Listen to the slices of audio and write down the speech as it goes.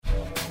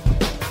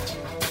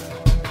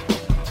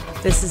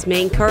This is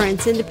Maine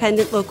Currents,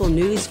 independent local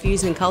news,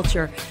 views, and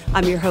culture.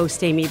 I'm your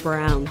host, Amy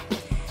Brown.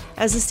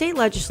 As the state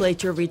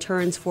legislature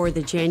returns for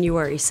the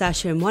January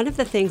session, one of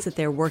the things that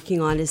they're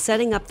working on is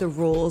setting up the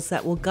rules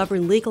that will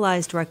govern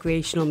legalized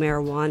recreational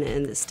marijuana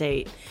in the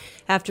state.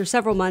 After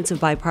several months of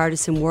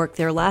bipartisan work,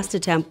 their last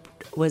attempt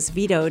was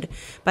vetoed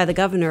by the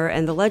governor,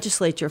 and the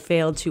legislature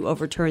failed to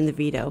overturn the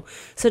veto.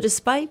 So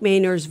despite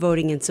Mainers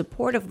voting in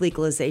support of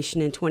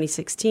legalization in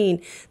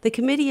 2016, the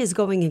committee is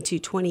going into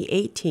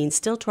 2018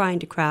 still trying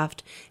to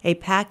craft a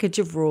package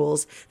of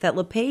rules that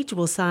LePage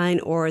will sign,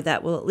 or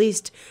that will at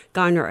least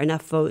garner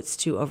enough votes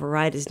to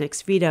override his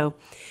next veto.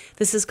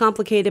 This is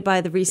complicated by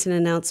the recent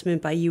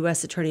announcement by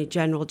U.S. Attorney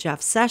General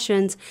Jeff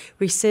Sessions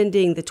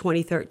rescinding the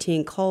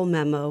 2013 Cole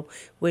memo,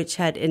 which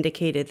had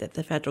indicated that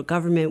the federal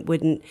government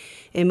wouldn't,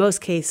 in most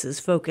cases,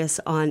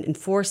 focus on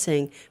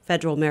enforcing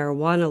federal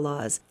marijuana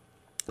laws.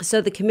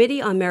 So the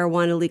Committee on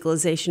Marijuana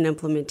Legalization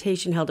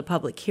Implementation held a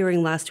public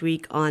hearing last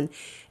week on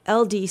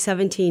LD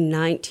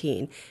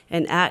 1719,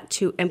 an act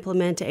to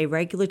implement a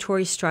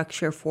regulatory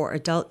structure for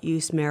adult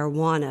use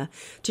marijuana,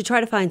 to try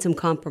to find some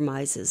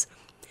compromises.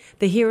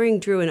 The hearing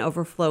drew an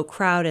overflow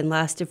crowd and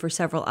lasted for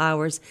several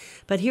hours,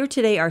 but here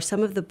today are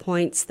some of the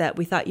points that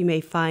we thought you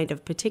may find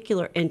of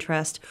particular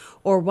interest,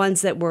 or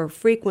ones that were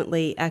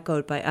frequently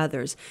echoed by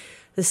others.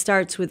 This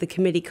starts with the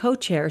committee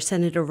co-chair,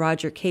 Senator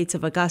Roger Cates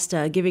of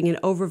Augusta, giving an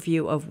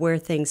overview of where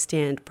things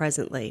stand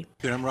presently.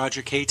 I'm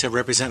Roger Cates. I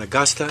represent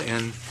Augusta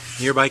and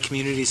nearby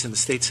communities in the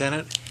state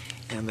Senate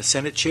and the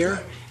Senate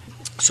chair.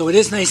 So it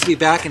is nice to be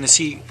back and to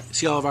see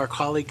all of our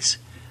colleagues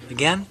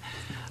again.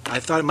 I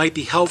thought it might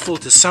be helpful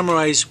to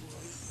summarize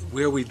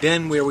where we've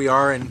been, where we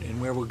are,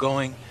 and where we're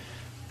going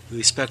with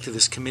respect to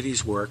this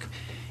committee's work.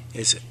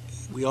 As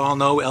we all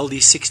know, LD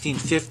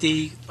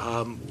 1650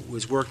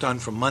 was worked on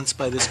for months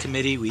by this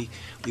committee. We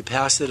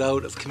passed it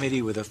out of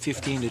committee with a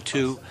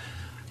 15-2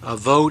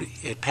 vote.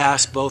 It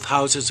passed both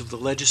houses of the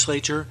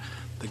legislature.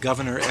 The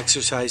governor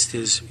exercised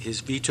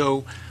his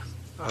veto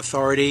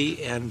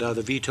authority, and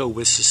the veto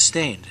was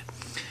sustained.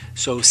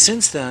 So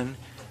since then,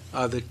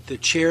 the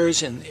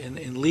chairs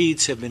and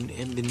leads have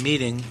been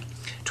meeting,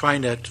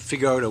 trying to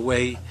figure out a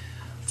way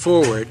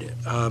forward,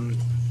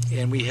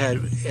 and we had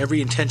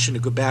every intention to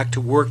go back to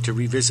work to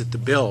revisit the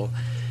bill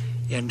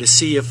and to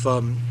see if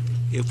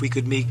we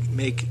could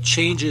make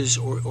changes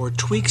or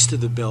tweaks to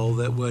the bill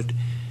that would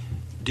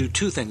do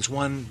two things.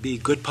 One, be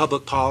good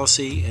public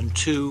policy, and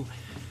two,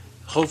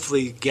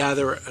 hopefully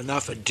gather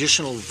enough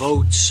additional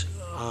votes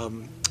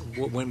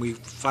when we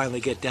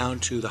finally get down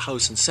to the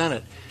House and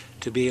Senate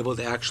to be able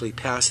to actually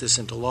pass this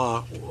into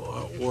law,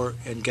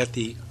 and get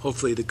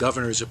hopefully the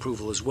governor's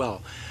approval as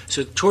well.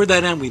 So toward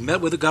that end, we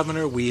met with the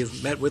governor, we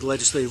have met with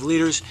legislative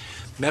leaders,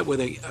 met with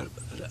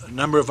a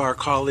number of our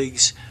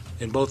colleagues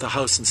in both the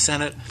House and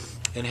Senate,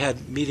 and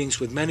had meetings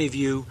with many of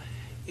you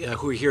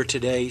who are here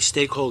today,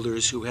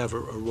 stakeholders who have a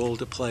role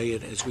to play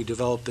as we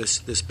develop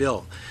this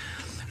bill.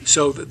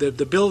 So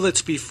the bill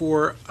that's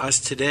before us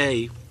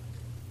today,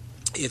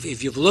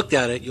 if you've looked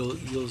at it,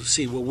 you'll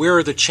see, well, where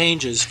are the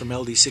changes from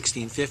LD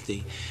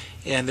 1650?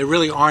 And there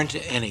really aren't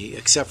any,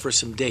 except for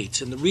some dates.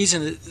 And the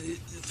reason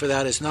for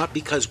that is not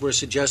because we're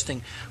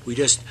suggesting we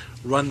just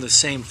run the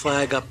same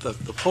flag up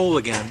the pole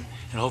again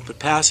and hope it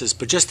passes,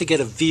 but just to get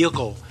a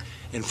vehicle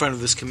in front of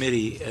this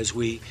committee as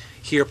we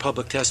hear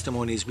public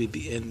testimonies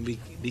and we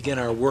begin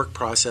our work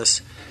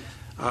process,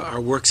 our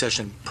work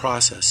session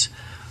process.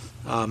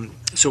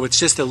 So it's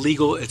just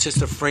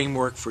a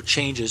framework for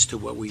changes to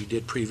what we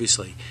did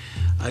previously.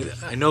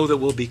 I know that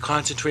we'll be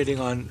concentrating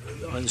on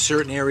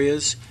certain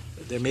areas.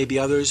 There may be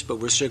others, but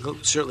we're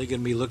certainly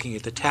going to be looking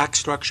at the tax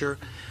structure,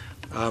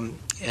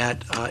 at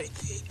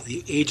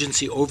the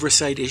agency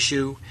oversight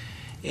issue,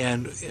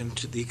 and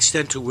to the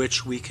extent to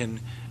which we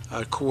can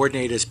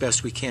coordinate as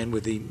best we can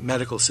with the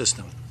medical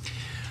system.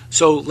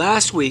 So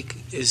last week,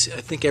 I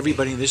think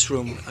everybody in this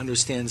room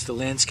understands, the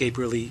landscape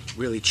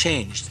really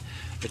changed.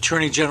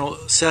 Attorney General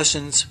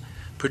Sessions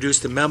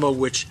produced a memo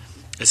which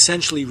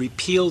essentially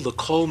repealed the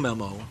Cole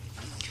memo,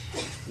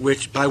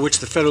 by which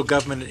the federal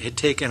government had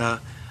taken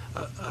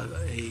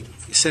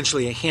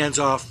essentially a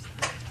hands-off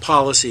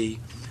policy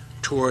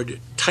toward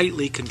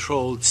tightly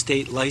controlled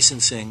state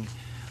licensing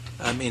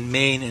in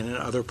Maine and in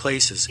other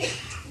places.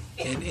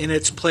 And in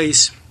its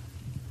place,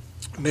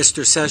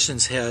 Mr.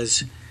 Sessions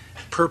has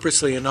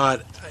purposely or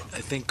not,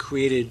 I think,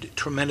 created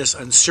tremendous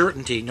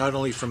uncertainty, not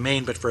only for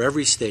Maine but for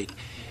every state.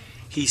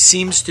 He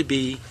seems to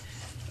be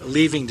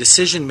leaving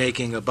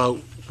decision-making about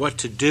what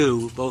to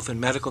do, both in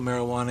medical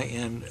marijuana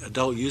and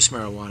adult use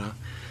marijuana,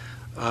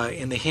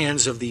 in the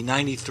hands of the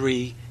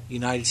 93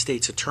 United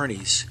States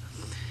attorneys,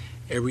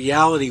 a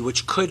reality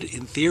which could,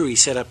 in theory,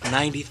 set up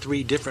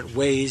 93 different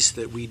ways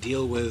that we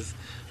deal with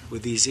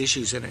these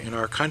issues in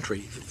our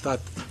country.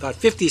 Thought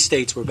 50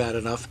 states were bad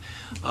enough.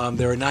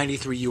 There are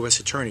 93 U.S.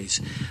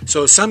 attorneys.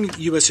 So some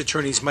U.S.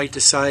 attorneys might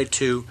decide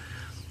to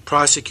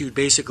prosecute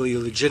basically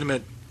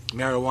legitimate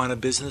marijuana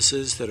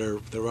businesses that are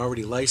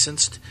already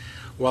licensed,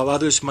 while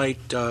others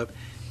might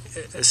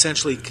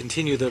essentially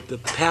continue the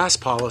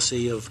past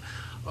policy of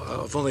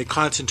of only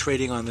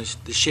concentrating on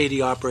the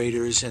shady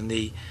operators and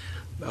the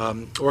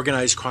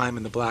organized crime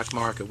and the black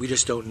market. We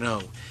just don't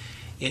know.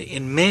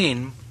 In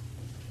Maine,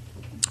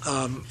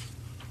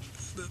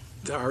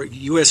 our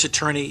U.S.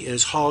 Attorney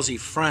is Halsey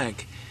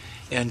Frank,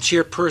 and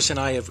Chairperson and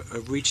I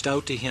have reached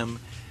out to him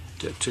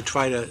to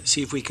try to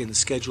see if we can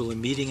schedule a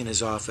meeting in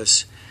his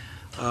office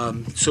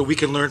so we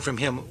can learn from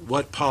him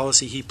what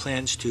policy he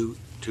plans to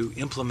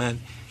implement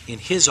in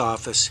his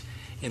office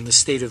in the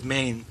state of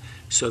Maine,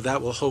 so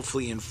that will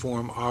hopefully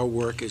inform our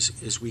work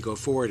as we go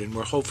forward, and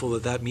we're hopeful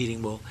that that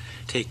meeting will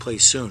take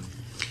place soon.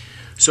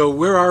 So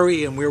where are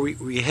we and where are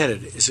we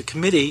headed? As a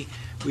committee,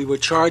 we were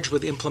charged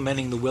with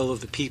implementing the will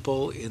of the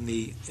people in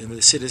the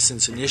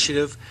Citizens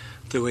Initiative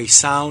through a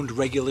sound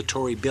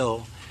regulatory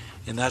bill,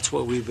 and that's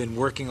what we've been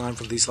working on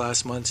for these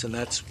last months, and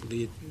that's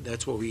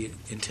what we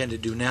intend to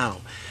do now.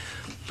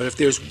 But if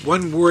there's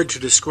one word to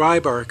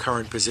describe our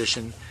current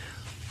position,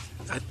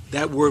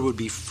 that word would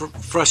be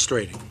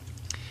frustrating.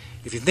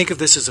 If you think of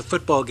this as a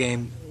football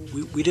game,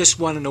 we just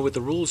want to know what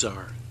the rules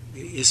are.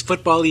 Is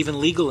football even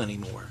legal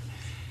anymore?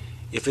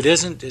 If it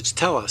isn't, it's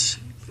tell us.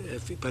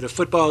 But if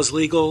football is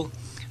legal,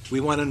 we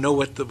want to know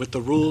what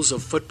the rules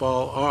of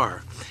football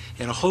are.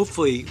 And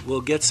hopefully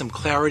we'll get some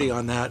clarity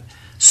on that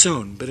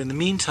soon. But in the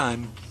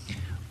meantime,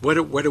 what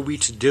are we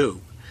to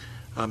do?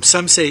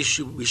 Some say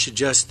we should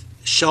just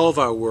shelve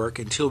our work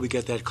until we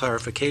get that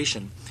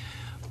clarification.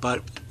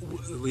 But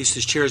at least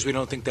as chairs, we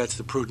don't think that's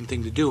the prudent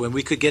thing to do. And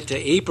we could get to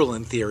April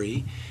in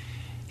theory,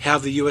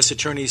 have the U.S.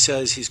 Attorney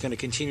says he's going to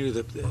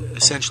continue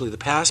essentially the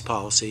past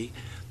policy,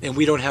 and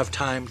we don't have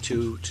time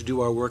to do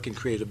our work and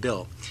create a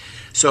bill.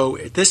 So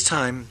at this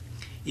time,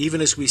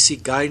 even as we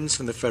seek guidance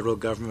from the federal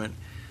government,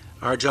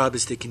 our job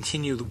is to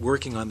continue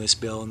working on this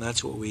bill, and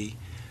that's what we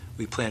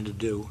plan to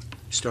do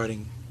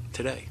starting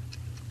today.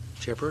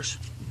 Chairperson?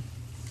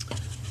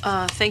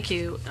 Thank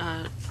you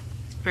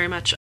very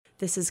much.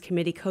 This is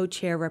Committee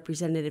Co-Chair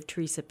Representative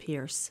Teresa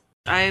Pierce.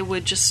 I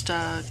would just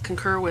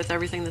concur with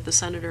everything that the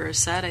Senator has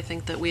said. I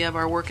think that we have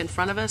our work in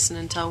front of us, and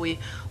until we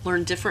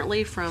learn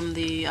differently from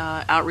the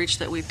outreach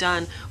that we've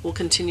done, we'll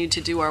continue to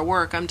do our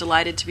work. I'm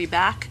delighted to be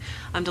back.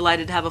 I'm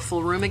delighted to have a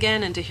full room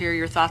again and to hear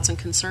your thoughts and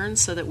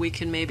concerns so that we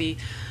can maybe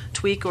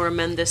tweak or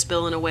amend this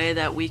bill in a way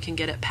that we can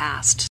get it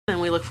passed.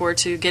 And we look forward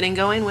to getting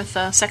going with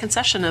the second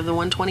session of the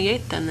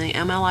 128th and the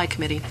MLI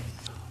Committee.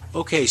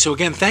 Okay, so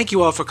again, thank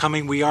you all for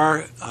coming. We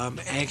are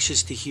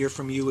anxious to hear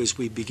from you as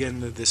we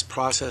begin this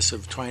process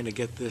of trying to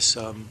get this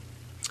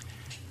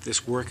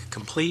this work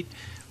complete.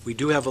 We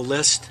do have a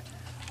list,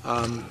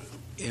 and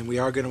we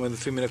are going to, in the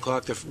 3-minute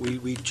clock,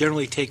 we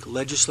generally take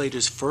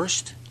legislators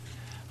first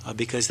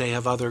because they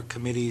have other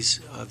committees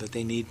that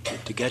they need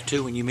to get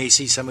to, and you may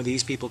see some of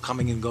these people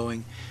coming and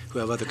going who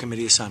have other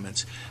committee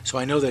assignments. So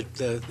I know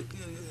that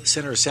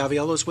Senator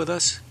Saviello is with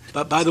us.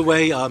 But by the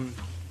way,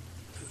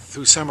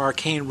 through some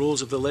arcane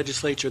rules of the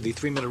legislature, the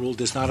 3-minute rule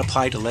does not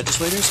apply to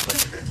legislators.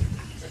 But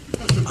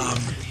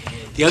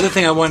the other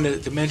thing I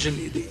wanted to mention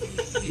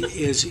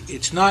is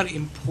it's not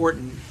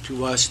important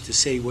to us to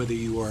say whether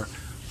you are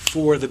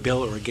for the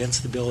bill or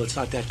against the bill. It's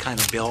not that kind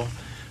of bill.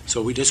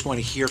 So we just want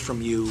to hear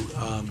from you.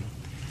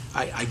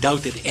 I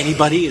doubt that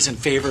anybody is in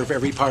favor of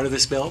every part of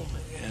this bill,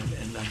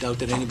 and I doubt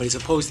that anybody's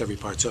opposed to every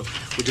part. So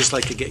we'd just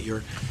like to get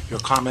your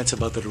comments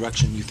about the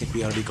direction you think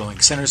we ought to be going.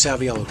 Senator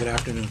Saviello, good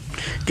afternoon.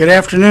 Good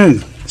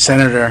afternoon,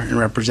 Senator and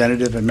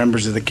Representative and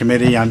members of the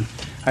committee.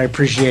 I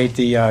appreciate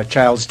the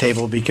Child's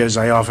Table because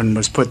I often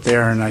was put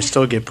there and I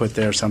still get put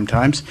there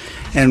sometimes.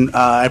 And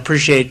I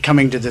appreciate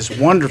coming to this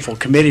wonderful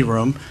committee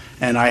room.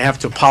 And I have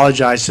to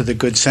apologize to the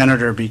good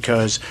senator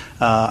because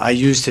I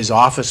used his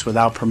office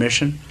without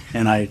permission,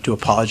 and I do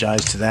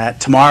apologize to that.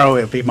 Tomorrow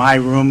it'll be my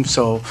room,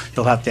 so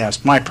you'll have to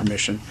ask my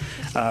permission.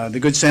 The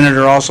good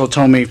senator also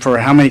told me for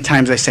how many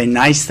times I say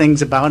nice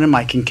things about him,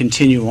 I can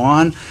continue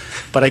on,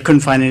 but I couldn't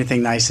find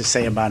anything nice to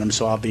say about him,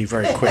 so I'll be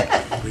very quick.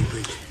 I'm sure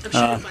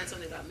you'll find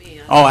something about me.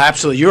 Oh,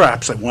 absolutely. You're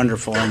absolutely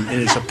wonderful, and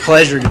it is a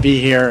pleasure to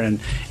be here and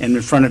in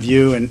front of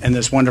you and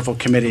this wonderful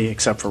committee,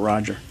 except for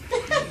Roger.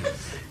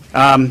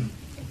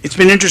 It's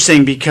been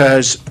interesting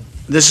because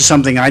this is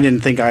something I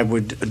didn't think I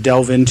would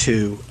delve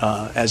into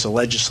as a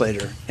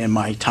legislator in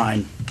my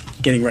time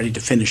getting ready to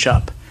finish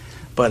up.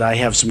 But I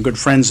have some good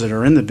friends that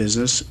are in the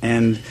business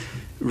and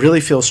really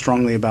feel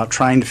strongly about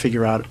trying to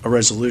figure out a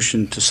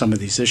resolution to some of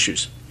these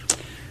issues.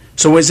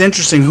 So it's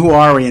interesting, who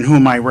are we and who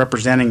am I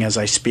representing as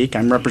I speak?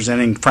 I'm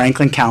representing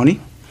Franklin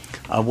County,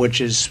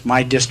 which is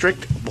my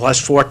district, plus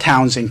 4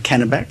 towns in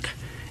Kennebec.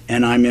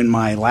 And I'm in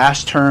my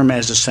last term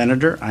as a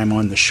senator. I'm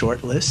on the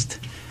short list.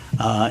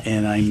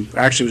 And I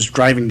actually was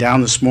driving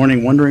down this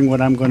morning wondering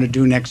what I'm going to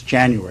do next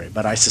January,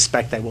 but I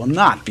suspect I will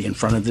not be in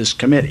front of this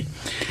committee.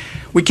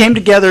 We came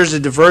together as a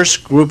diverse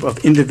group of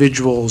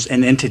individuals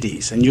and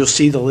entities, and you'll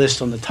see the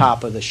list on the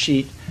top of the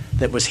sheet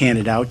that was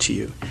handed out to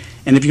you.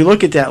 And if you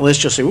look at that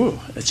list, you'll say, ooh,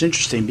 that's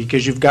interesting,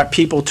 because you've got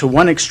people to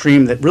one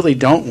extreme that really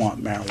don't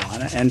want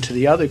marijuana and to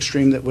the other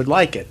extreme that would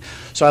like it.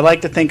 So I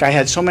like to think I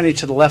had so many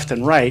to the left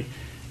and right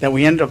that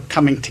we end up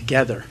coming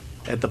together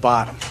at the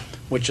bottom.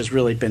 which has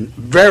really been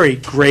very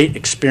great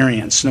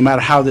experience, no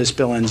matter how this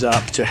bill ends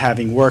up, to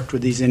having worked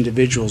with these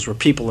individuals where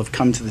people have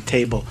come to the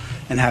table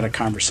and had a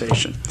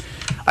conversation.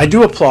 I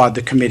do applaud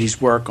the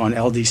committee's work on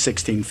LD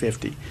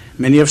 1650.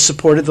 Many have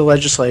supported the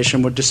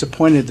legislation, were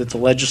disappointed that the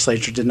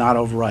legislature did not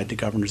override the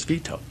governor's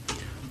veto.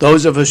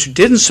 Those of us who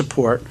didn't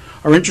support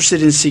are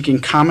interested in seeking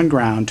common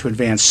ground to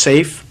advance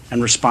safe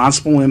and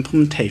responsible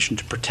implementation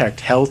to protect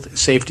health and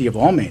safety of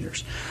all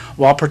Mainers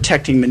while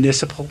protecting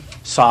municipal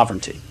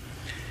sovereignty.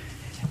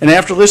 And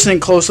after listening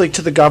closely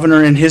to the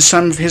governor and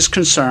some of his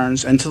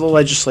concerns and to the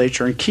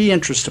legislature and key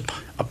interest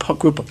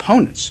group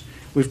opponents,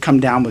 we've come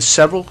down with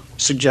several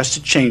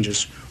suggested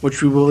changes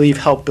which we believe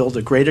help build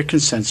a greater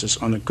consensus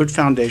on a good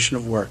foundation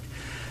of work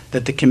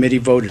that the committee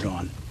voted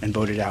on and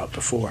voted out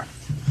before.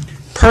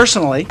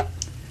 Personally,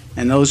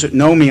 and those that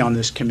know me on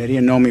this committee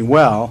and know me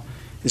well,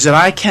 is that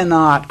I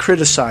cannot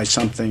criticize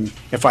something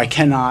if I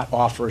cannot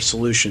offer a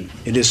solution.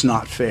 It is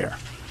not fair.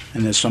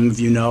 And as some of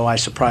you know, I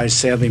surprised,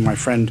 sadly, my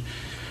friend,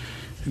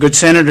 the good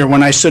senator,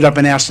 when I stood up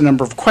and asked a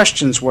number of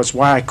questions, was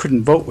why I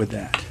couldn't vote with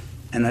that.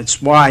 And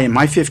that's why in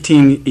my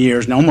 15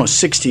 years, and almost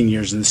 16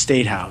 years in the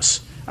State House,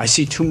 I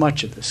see too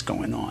much of this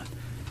going on.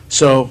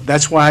 So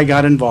that's why I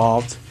got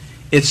involved.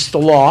 It's the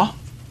law,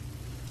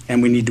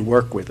 and we need to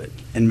work with it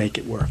and make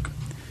it work.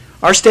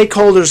 Our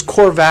stakeholders'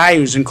 core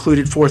values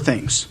included 4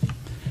 things: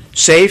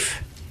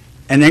 safe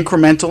and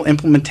incremental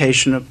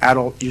implementation of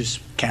adult use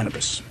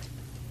cannabis,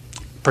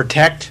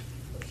 protect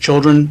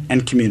children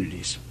and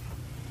communities,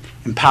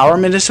 empower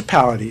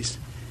municipalities,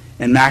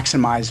 and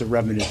maximize the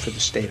revenue for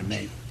the state of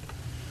Maine.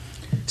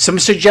 Some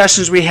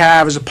suggestions we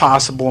have as a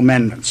possible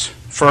amendments.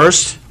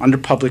 First, under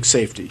public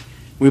safety.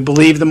 We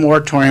believe the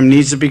moratorium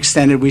needs to be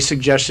extended. We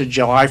suggested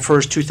July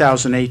 1st,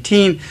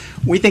 2018.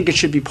 We think it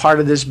should be part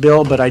of this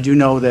bill, but I do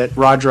know that,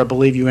 Roger, I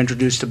believe you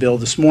introduced a bill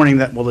this morning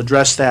that will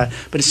address that,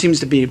 but it seems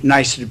to be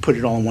nice to put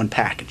it all in one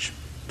package.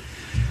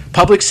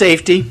 Public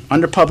safety,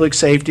 under public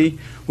safety,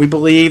 we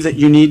believe that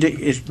you need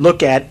to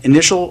look at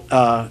initial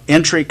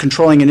entry,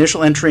 controlling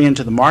initial entry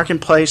into the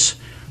marketplace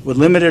with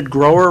limited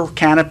grower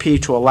canopy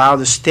to allow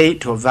the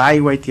state to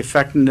evaluate the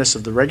effectiveness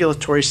of the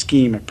regulatory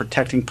scheme at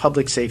protecting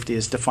public safety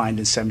as defined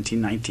in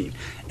 1719.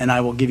 And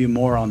I will give you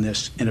more on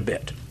this in a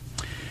bit.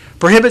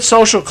 Prohibit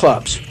social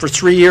clubs for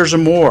 3 years or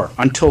more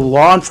until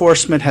law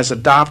enforcement has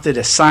adopted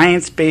a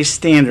science-based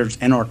standards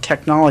and or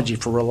technology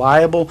for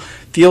reliable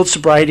field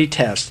sobriety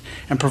tests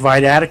and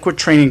provide adequate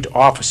training to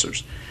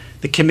officers.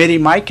 The committee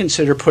might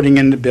consider putting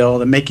in the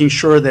bill and making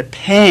sure that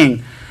paying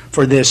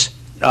for this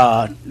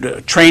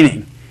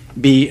training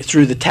be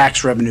through the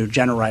tax revenue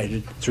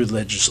generated through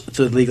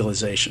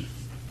legalization.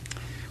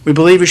 We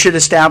believe we should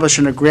establish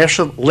an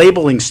aggressive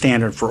labeling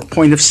standard for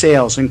point of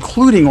sales,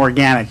 including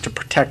organic, to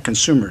protect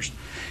consumers.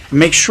 And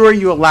make sure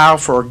you allow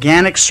for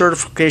organic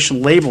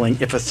certification labeling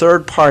if a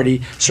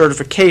third-party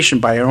certification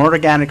by an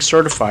organic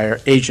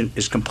certifier agent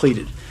is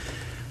completed.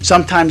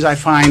 Sometimes I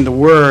find the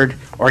word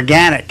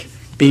organic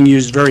being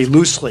used very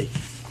loosely.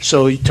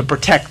 So to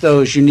protect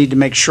those, you need to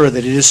make sure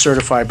that it is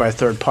certified by a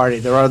third party.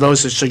 There are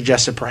those that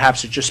suggest that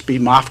perhaps it just be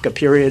MOFGA,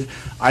 period.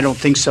 I don't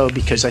think so,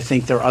 because I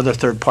think there are other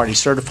third-party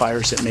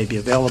certifiers that may be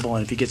available,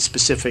 and if you get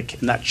specific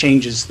and that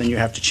changes, then you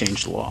have to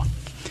change the law.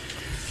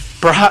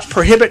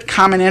 Prohibit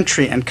common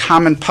entry and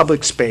common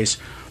public space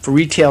for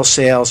retail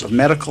sales of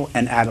medical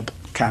and edible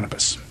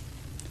cannabis.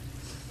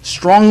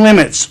 Strong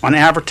limits on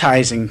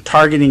advertising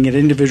targeting at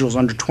individuals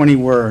under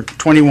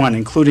 21,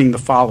 including the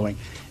following.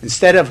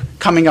 Instead of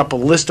coming up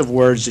with a list of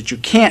words that you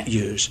can't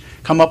use,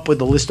 come up with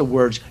a list of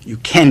words you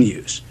can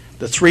use.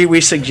 The 3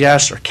 we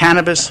suggest are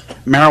cannabis,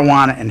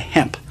 marijuana, and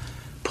hemp.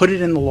 Put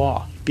it in the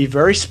law. Be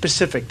very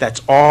specific. That's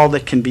all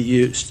that can be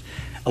used.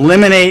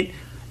 Eliminate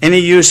any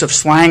use of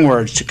slang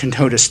words to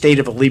connote a state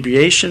of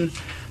inebriation,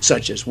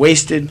 such as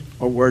wasted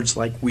or words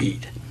like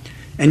weed.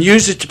 And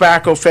use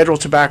the federal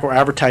tobacco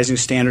advertising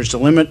standards to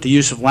limit the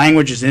use of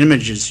languages and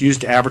images used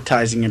to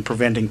advertising and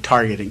preventing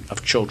targeting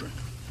of children.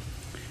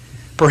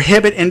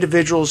 Prohibit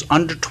individuals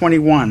under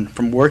 21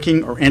 from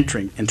working or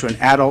entering into an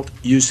adult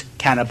use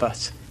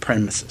cannabis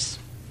premises.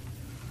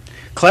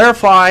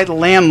 Clarify the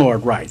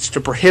landlord rights to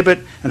prohibit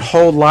and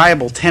hold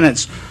liable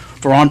tenants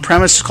for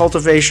on-premise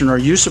cultivation or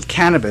use of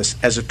cannabis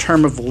as a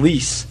term of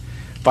lease.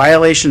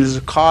 Violation is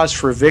a cause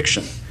for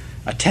eviction.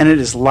 A tenant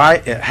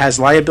has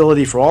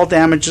liability for all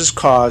damages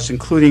caused,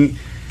 including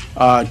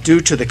due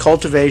to the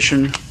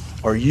cultivation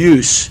or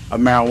use of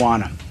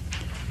marijuana.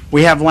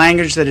 We have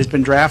language that has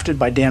been drafted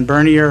by Dan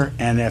Bernier,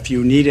 and if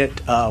you need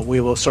it, we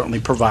will certainly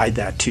provide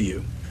that to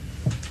you,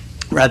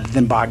 rather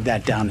than bog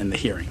that down in the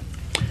hearing.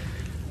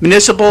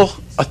 Municipal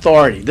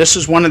authority. This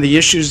is one of the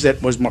issues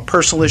that was my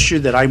personal issue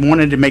that I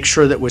wanted to make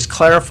sure that was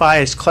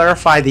clarified, is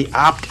clarify the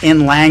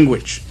opt-in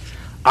language.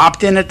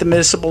 Opt-in at the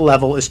municipal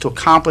level is to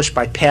accomplish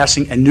by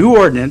passing a new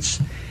ordinance,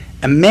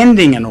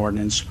 amending an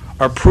ordinance,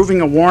 or approving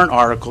a warrant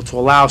article to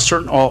allow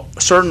certain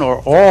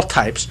or all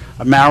types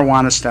of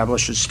marijuana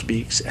establishments to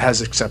be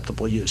as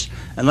acceptable use.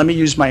 And let me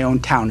use my own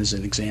town as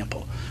an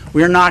example.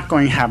 We are not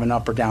going to have an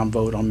up or down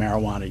vote on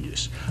marijuana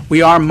use.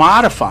 We are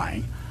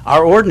modifying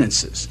our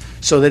ordinances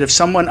so that if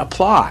someone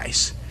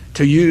applies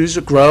to use,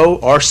 grow,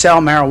 or sell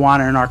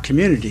marijuana in our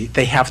community,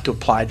 they have to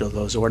apply to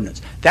those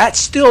ordinances. That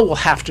still will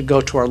have to go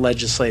to our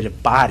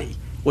legislative body,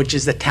 which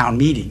is the town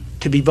meeting,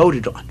 to be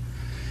voted on.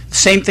 The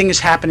same thing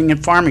is happening in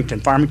Farmington.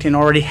 Farmington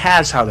already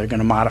has how they're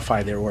going to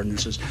modify their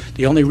ordinances.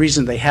 The only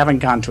reason they haven't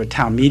gone to a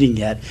town meeting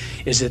yet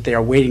is that they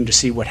are waiting to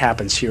see what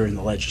happens here in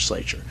the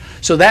legislature.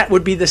 So that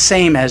would be the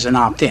same as an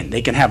opt-in.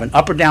 They can have an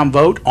up or down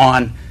vote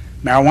on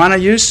marijuana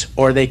use,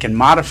 or they can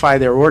modify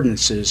their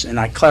ordinances. And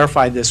I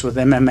clarified this with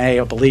MMA.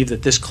 I believe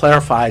that this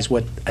clarifies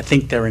what I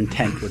think their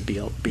intent would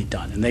be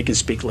done, and they can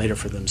speak later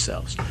for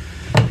themselves.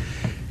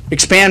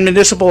 Expand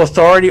municipal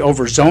authority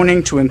over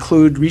zoning to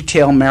include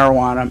retail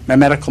marijuana,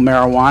 medical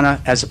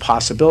marijuana as a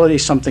possibility,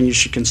 something you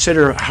should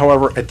consider.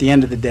 However, at the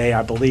end of the day,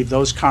 I believe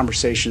those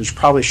conversations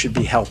probably should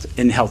be held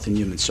in Health and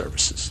Human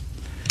Services.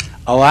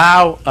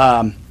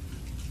 Allow,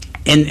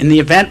 in the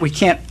event we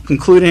can't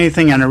conclude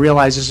anything, and I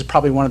realize this is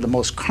probably one of the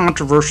most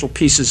controversial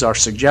pieces, our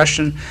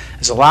suggestion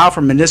is allow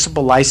for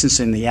municipal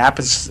licensing in the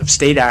absence of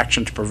state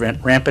action to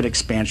prevent rampant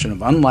expansion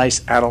of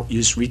unlicensed adult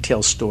use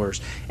retail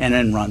stores and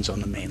end runs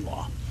on the Maine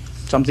law.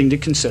 Something to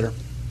consider.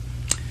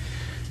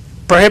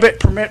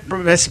 Permit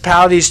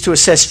municipalities to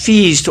assess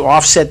fees to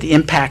offset the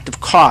impact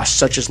of costs,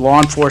 such as law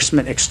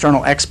enforcement,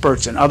 external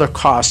experts, and other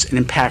costs and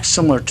impacts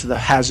similar to the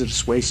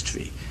hazardous waste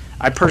fee.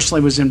 I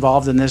personally was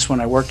involved in this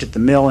when I worked at the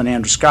mill in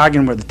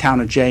Androscoggin, where the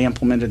town of Jay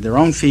implemented their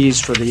own fees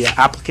for the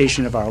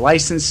application of our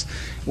license,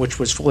 which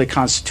was fully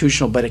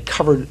constitutional, but it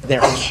covered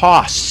their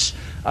costs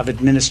of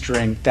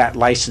administering that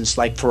license,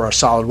 like for our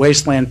solid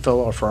waste landfill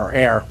or for our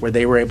air, where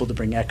they were able to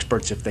bring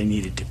experts if they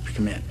needed to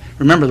come in.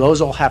 Remember, those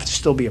all have to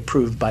still be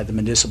approved by the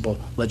municipal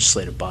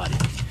legislative body.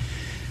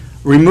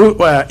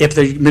 If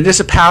the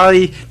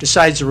municipality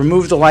decides to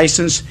remove the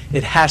license,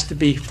 it has to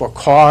be for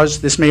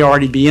cause. This may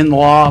already be in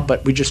law,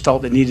 but we just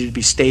felt it needed to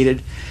be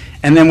stated.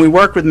 And then we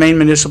work with Maine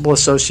Municipal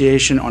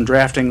Association on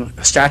drafting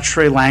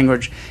statutory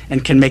language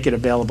and can make it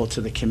available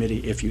to the committee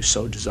if you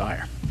so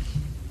desire.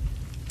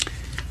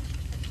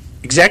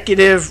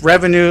 Executive,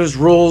 revenues,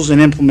 rules,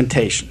 and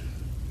implementation.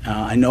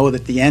 I know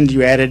that at the end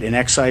you added an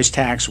excise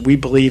tax. We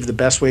believe the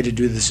best way to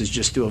do this is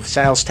just do a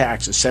sales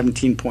tax of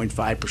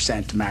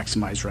 17.5% to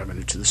maximize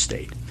revenue to the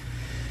state.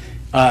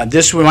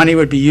 This money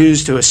would be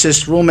used to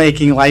assist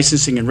rulemaking,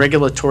 licensing, and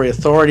regulatory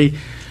authority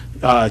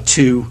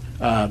to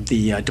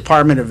the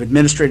Department of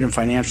Administrative and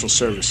Financial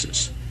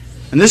Services.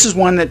 And this is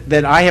one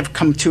that I have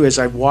come to as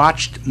I've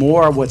watched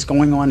more of what's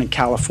going on in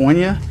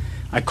California.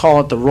 I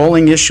call it the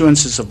rolling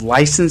issuances of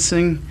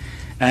licensing.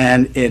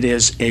 And it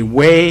is a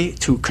way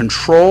to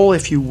control,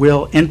 if you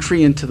will,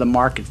 entry into the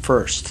market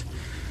first.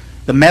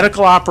 The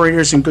medical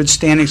operators in good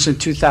standing since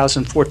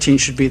 2014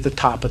 should be at the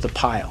top of the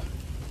pile.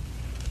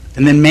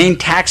 And then Maine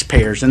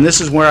taxpayers, and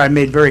this is where I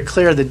made very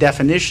clear the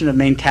definition of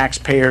Maine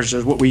taxpayers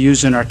is what we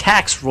use in our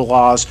tax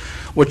laws,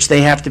 which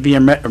they have to be a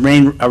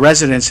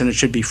residence, and it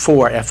should be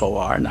for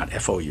FOR, not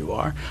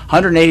FOUR,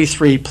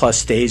 183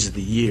 plus days of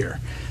the year.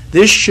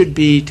 This should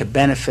be to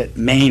benefit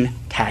Maine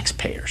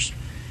taxpayers.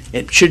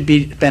 It should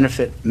be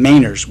benefit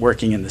Mainers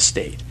working in the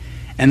state.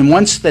 And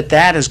once that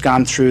has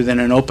gone through,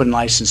 then an open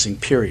licensing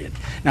period.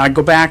 Now I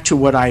go back to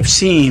what I've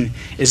seen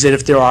is that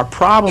if there are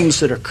problems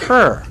that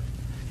occur,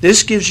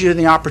 this gives you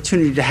the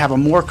opportunity to have a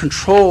more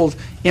controlled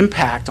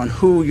impact on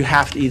who you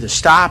have to either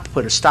stop,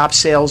 put a stop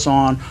sales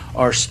on,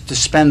 or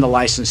suspend the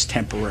license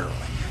temporarily.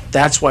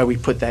 That's why we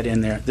put that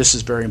in there. This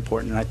is very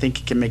important, and I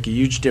think it can make a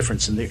huge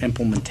difference in the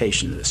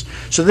implementation of this.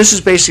 So this is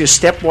basically a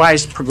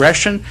stepwise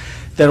progression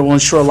that will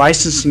ensure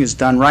licensing is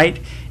done right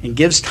and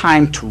gives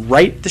time to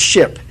right the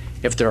ship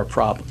if there are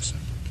problems.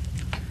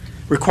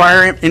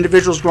 Require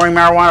individuals growing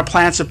marijuana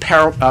plants of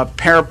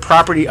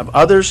property of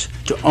others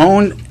to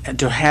own and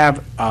to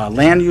have a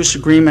land use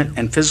agreement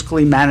and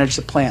physically manage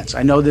the plants.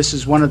 I know this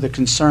is one of the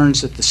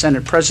concerns that the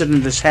Senate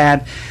President has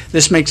had.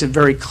 This makes it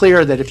very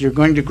clear that if you're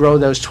going to grow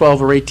those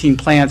 12 or 18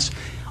 plants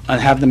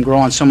and have them grow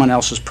on someone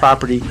else's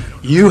property,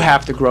 you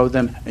have to grow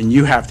them and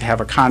you have to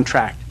have a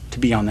contract to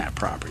be on that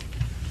property.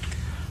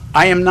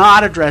 I am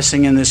not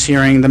addressing in this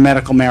hearing the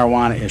medical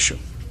marijuana issue.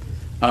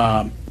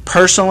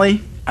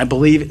 Personally, I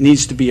believe it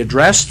needs to be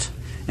addressed,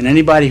 and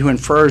anybody who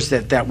infers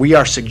that we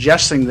are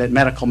suggesting that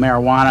medical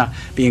marijuana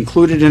be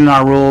included in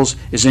our rules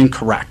is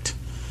incorrect.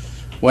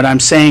 What I'm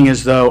saying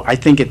is, though, I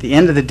think at the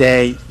end of the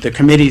day, the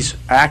committee's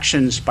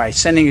actions by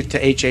sending it to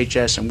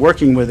HHS and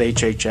working with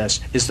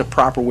HHS is the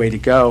proper way to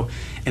go,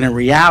 and in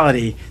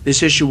reality,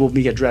 this issue will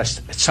be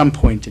addressed at some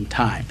point in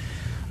time.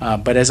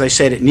 But as I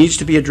said, it needs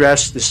to be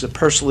addressed. This is a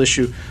personal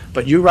issue.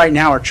 But you right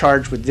now are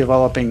charged with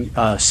developing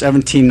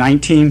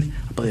 1719.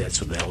 I believe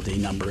that's what the LD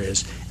number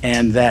is.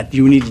 And that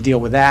you need to deal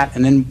with that.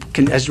 And then,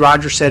 as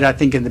Roger said, I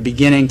think in the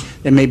beginning,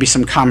 there may be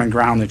some common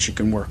ground that you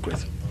can work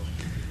with.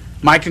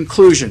 My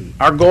conclusion,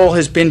 our goal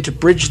has been to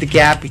bridge the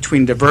gap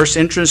between diverse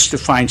interests to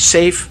find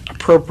safe,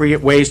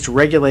 appropriate ways to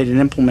regulate and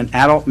implement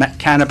adult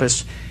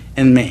cannabis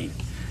in Maine.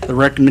 The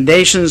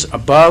recommendations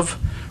above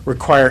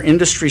require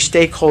industry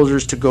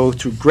stakeholders to go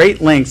through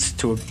great lengths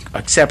to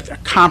accept a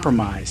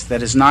compromise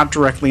that is not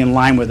directly in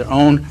line with their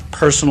own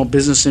personal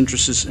business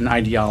interests and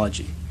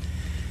ideology.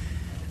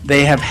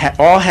 They have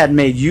all had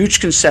made huge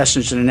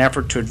concessions in an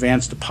effort to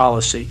advance the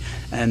policy,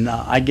 and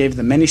I gave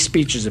them many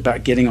speeches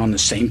about getting on the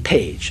same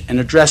page and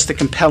address the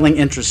compelling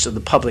interests of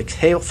the public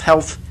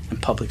health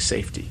and public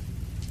safety.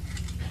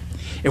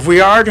 If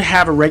we are to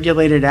have a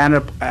regulated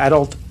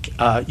adult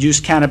use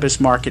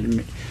cannabis market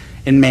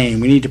in Maine,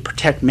 we need to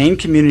protect Maine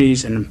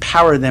communities and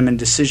empower them in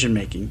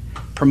decision-making,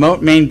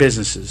 promote Maine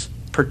businesses,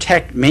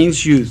 protect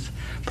Maine's youth,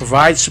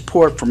 provide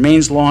support for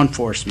Maine's law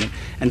enforcement,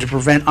 and to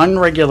prevent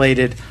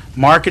unregulated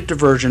market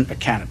diversion of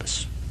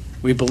cannabis.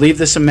 We believe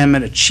this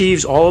amendment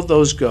achieves all of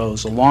those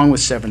goals along with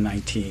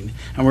 719,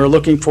 and we're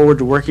looking forward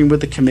to working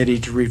with the committee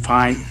to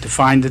refine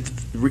the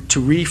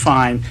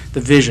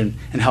vision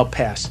and help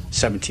pass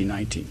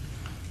 1719.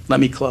 Let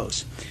me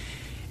close.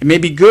 It may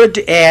be good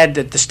to add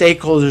that the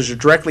stakeholders who are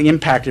directly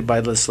impacted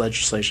by this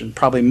legislation,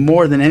 probably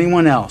more than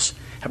anyone else,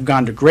 have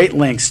gone to great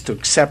lengths to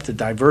accept a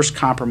diverse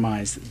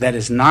compromise that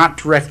is not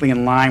directly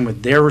in line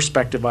with their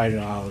respective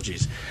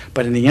ideologies,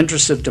 but in the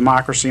interest of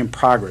democracy and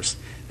progress,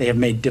 they have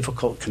made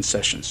difficult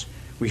concessions.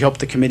 We hope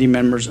the committee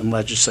members and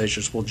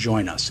legislators will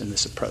join us in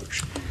this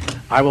approach.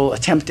 I will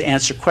attempt to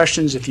answer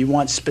questions. If you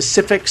want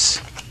specifics,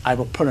 I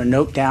will put a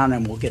note down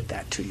and we'll get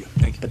that to you.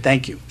 Thank you. But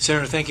thank you.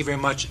 Senator, thank you very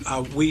much.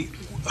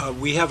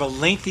 We have a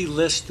lengthy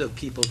list of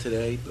people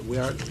today, but we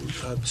are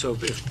so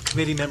if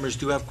committee members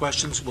do have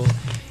questions, we'll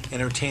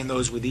entertain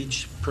those with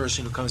each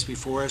person who comes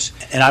before us.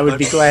 And I would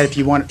be glad if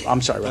you want.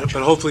 I'm sorry, Roger.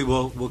 But hopefully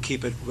we'll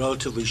keep it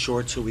relatively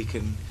short so we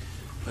can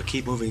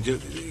keep moving.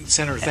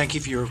 Senator, thank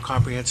you for your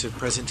comprehensive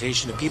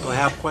presentation. If people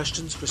have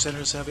questions for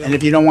Senator Saviello? And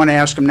if you don't want to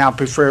ask them now,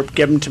 prefer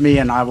give them to me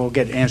and I will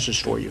get answers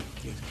for you.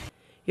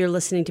 You're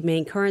listening to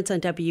Maine Currents on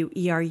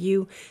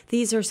WERU.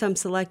 These are some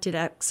selected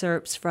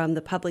excerpts from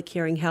the public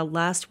hearing held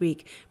last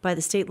week by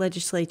the State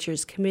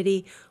Legislature's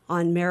Committee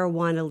on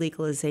Marijuana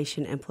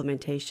Legalization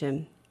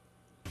Implementation.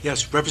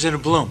 Yes,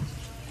 Representative Bloom.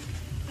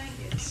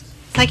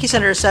 Thank you,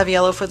 Senator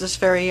Saviello, for this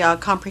very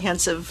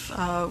comprehensive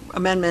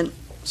amendment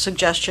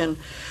suggestion.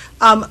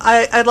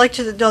 I'd like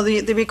to know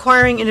the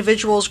requiring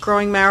individuals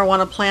growing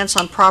marijuana plants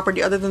on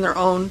property other than their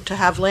own to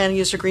have land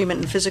use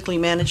agreement and physically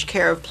managed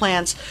care of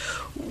plants.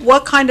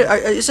 What kind of,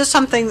 is this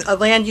something, a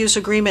land use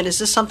agreement, is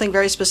this something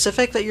very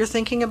specific that you're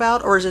thinking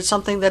about, or is it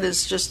something that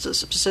is just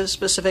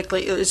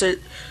specifically, is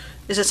it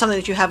something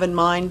that you have in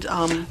mind?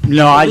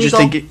 No, I just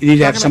think you need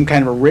to have some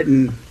kind of a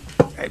written,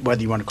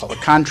 whether you want to call it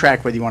a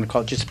contract, whether you want to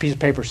call it just a piece of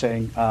paper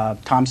saying,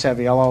 Tom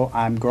Saviello,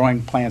 I'm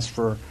growing plants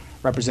for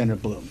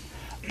Representative Bloom.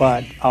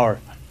 But, no,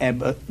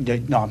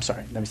 I'm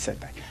sorry, let me say it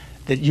back.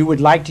 That you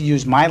would like to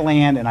use my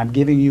land, and I'm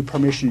giving you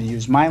permission to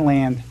use my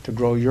land to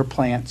grow your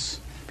plants,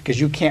 because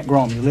you can't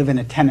grow them. You live in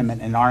a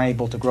tenement and aren't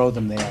able to grow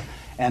them there.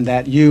 And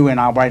that you, and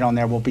I'll write on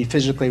there, will be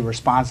physically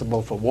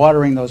responsible for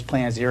watering those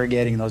plants,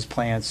 irrigating those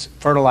plants,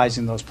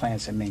 fertilizing those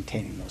plants, and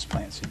maintaining those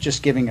plants.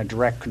 Just giving a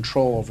direct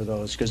control over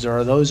those, because there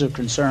are those who are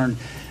concerned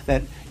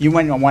that you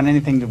wouldn't want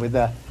anything to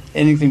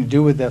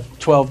do with the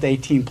 12 to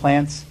 18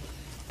 plants,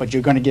 but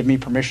you're going to give me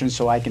permission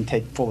so I can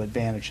take full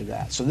advantage of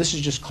that. So this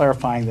is just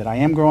clarifying that I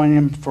am growing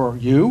them for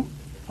you,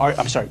 or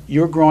I'm sorry,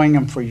 you're growing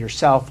them for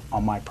yourself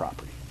on my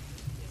property.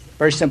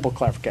 Very simple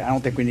clarification. I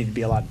don't think we need to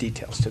be a lot of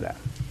details to that.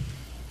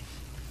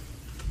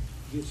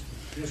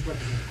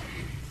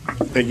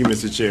 Thank you,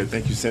 Mr. Chair.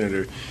 Thank you,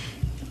 Senator.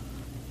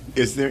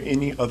 Is there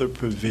any other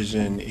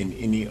provision in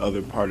any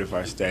other part of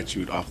our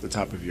statute off the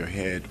top of your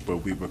head where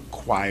we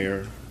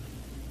require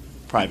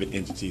private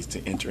entities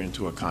to enter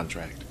into a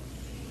contract?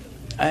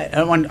 I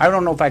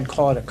don't know if I'd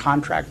call it a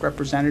contract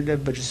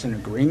representative, but just an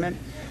agreement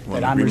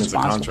that I'm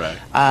responsible. A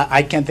contract.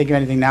 I can't think of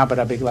anything now, but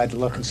I'd be glad to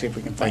look and see if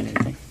we can find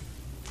anything.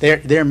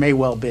 There may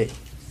well be.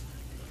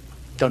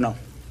 Don't know.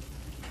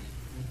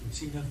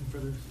 See nothing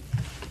further?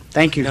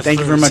 Thank you. Nothing Thank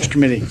you very further much,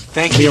 committee.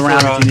 Thank I'll be you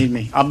around for, if you need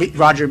me.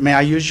 Roger, may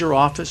I use your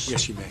office?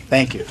 Yes, you may.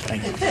 Thank you.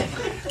 Thank you.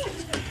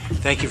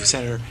 Thank you,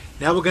 Senator.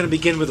 Now we're going to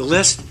begin with a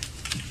list.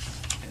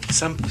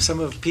 Some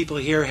of the people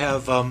here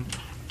have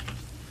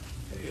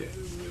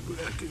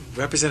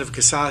Representative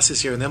Casas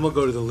is here, and then we'll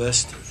go to the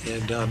list.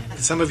 And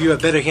some of you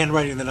have better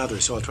handwriting than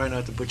others, so I'll try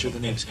not to butcher the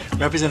names.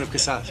 Representative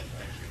Casas.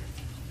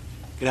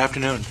 Good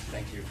afternoon.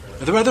 Thank you.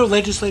 Are there other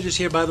legislators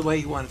here, by the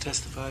way, who want to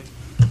testify?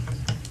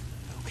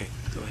 Okay,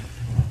 go ahead.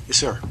 Yes,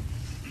 sir.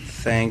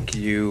 Thank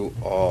you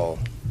all.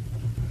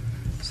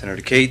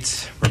 Senator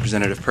Cates,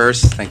 Representative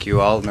Peirce, thank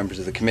you all, members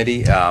of the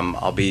committee.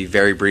 I'll be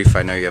very brief.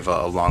 I know you have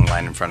a long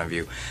line in front of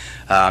you.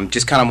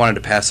 Just kind of wanted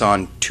to pass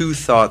on two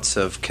thoughts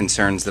of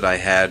concerns that I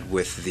had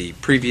with the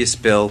previous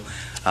bill.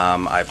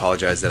 I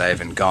apologize that I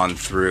haven't gone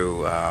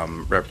through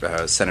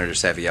Senator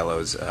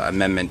Saviello's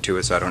amendment to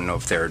it, so I don't know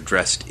if they're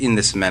addressed in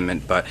this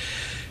amendment, but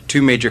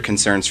two major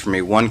concerns for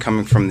me. One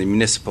coming from the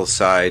municipal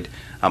side.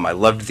 I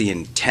loved the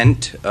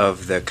intent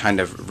of the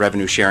kind of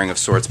revenue sharing of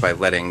sorts by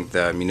letting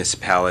the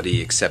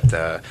municipality accept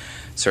the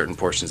certain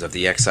portions of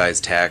the excise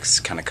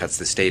tax, kind of cuts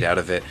the state out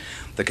of it.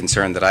 the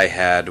concern that I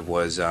had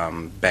was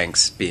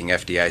banks being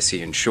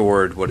FDIC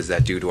insured. What does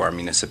that do to our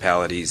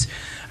municipalities?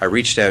 I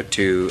reached out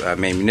to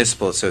Maine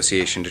Municipal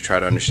Association to try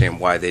to understand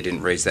why they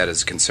didn't raise that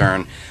as a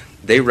concern.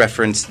 They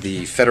referenced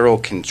the Federal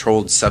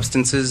Controlled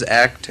Substances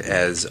Act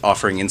as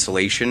offering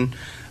insulation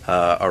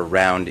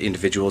around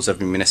individuals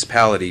of a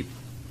municipality.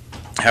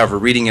 However,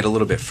 reading it a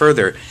little bit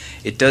further,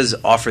 it does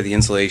offer the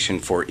insulation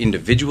for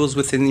individuals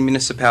within the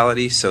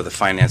municipality, so the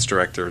finance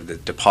director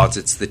that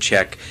deposits the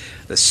check,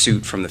 the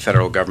suit from the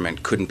federal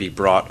government couldn't be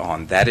brought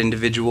on that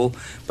individual,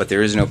 but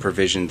there is no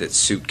provision that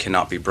suit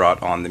cannot be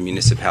brought on the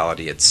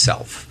municipality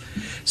itself.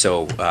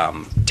 So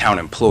town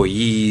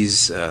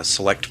employees,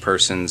 select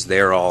persons,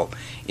 they're all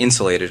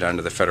insulated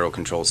under the Federal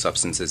Controlled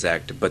Substances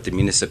Act, but the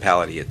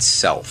municipality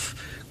itself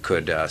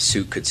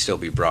suit could still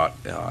be brought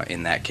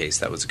in that case.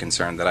 That was a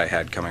concern that I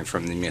had coming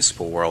from the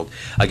municipal world.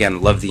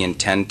 Again, love the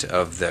intent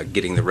of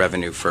getting the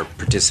revenue for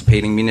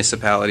participating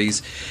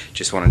municipalities.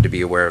 Just wanted to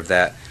be aware of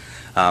that.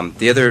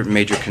 The other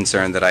major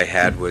concern that I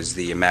had was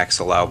the max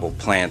allowable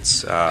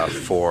plants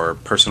for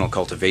personal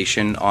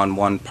cultivation on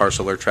one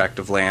parcel or tract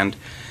of land,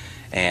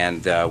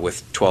 and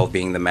with 12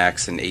 being the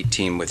max and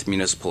 18 with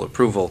municipal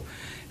approval.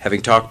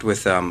 Having talked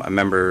with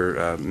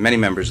many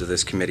members of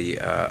this committee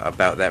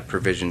about that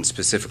provision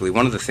specifically,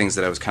 one of the things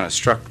that I was kind of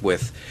struck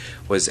with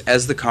was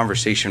as the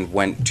conversation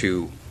went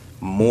to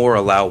more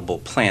allowable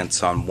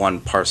plants on one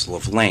parcel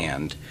of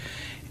land,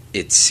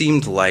 it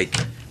seemed like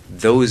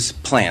those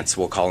plants,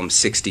 we'll call them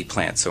 60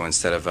 plants, so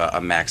instead of a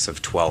max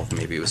of 12,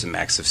 maybe it was a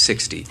max of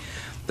 60.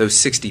 Those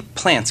 60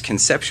 plants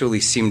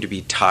conceptually seemed to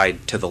be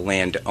tied to the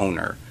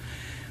landowner.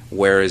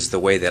 Whereas the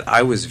way that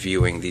I was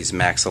viewing these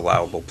max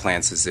allowable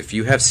plants is if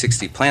you have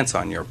 60 plants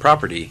on your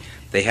property,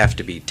 they have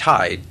to be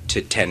tied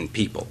to 10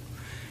 people.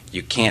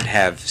 You can't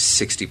have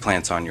 60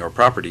 plants on your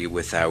property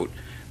without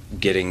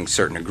getting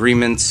certain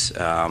agreements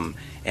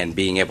and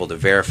being able to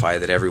verify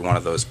that every one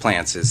of those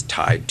plants is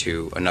tied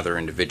to another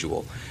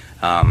individual.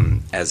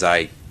 As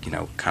I,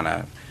 kind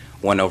of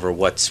went over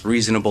what's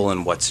reasonable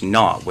and what's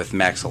not with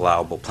max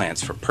allowable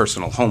plants for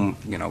personal home,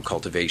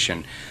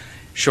 cultivation.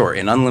 Sure,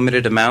 an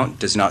unlimited amount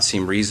does not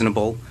seem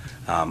reasonable.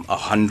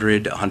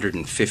 100,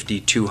 150,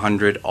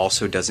 200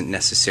 also doesn't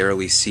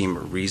necessarily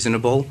seem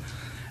reasonable.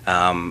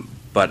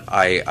 But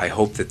I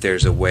hope that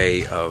there's a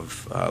way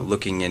of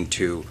looking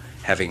into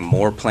having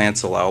more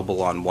plants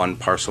allowable on one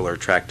parcel or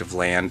tract of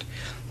land,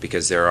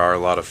 because there are a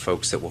lot of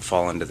folks that will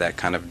fall into that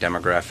kind of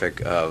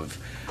demographic of,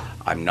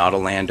 I'm not a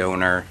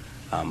landowner,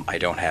 I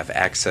don't have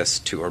access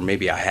to, or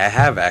maybe I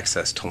have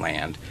access to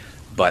land,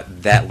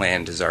 but that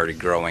land is already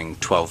growing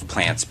 12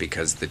 plants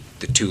because the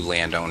two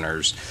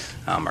landowners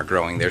are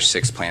growing their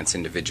 6 plants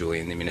individually,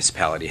 and the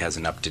municipality has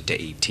an up to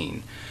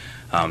 18.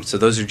 So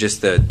those are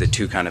just the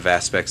two kind of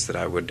aspects that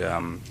I would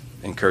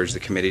encourage the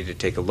committee to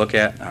take a look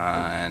at,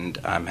 and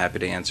I'm happy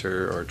to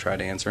answer or try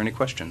to answer any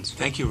questions.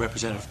 Thank you,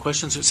 Representative.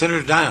 Questions?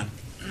 Senator Dion.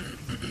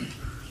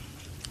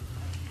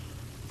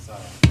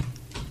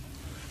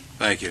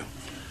 Thank you.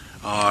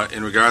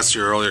 In regards to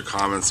your earlier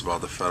comments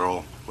about the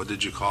federal, what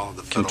did you call it?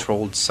 The federal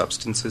Controlled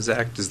Substances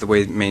Act is the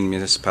way Maine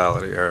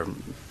municipality or.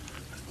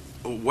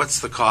 What's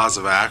the cause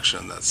of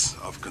action that's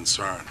of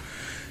concern?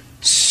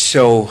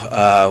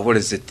 So what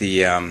is it?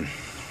 The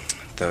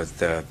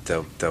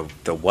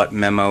what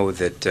memo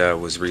that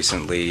was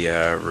recently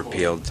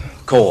repealed?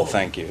 Cole,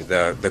 thank you.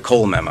 The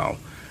Cole memo.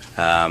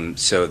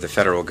 So the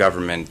federal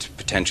government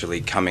potentially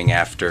coming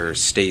after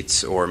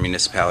states or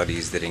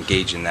municipalities that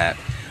engage in that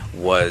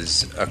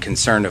was a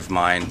concern of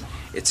mine.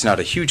 It's not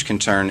a huge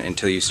concern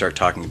until you start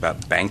talking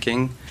about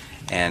banking,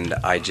 and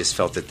I just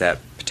felt that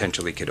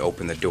potentially could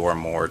open the door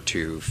more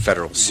to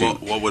federal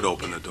suit. What would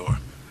open the door?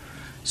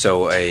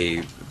 So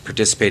a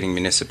participating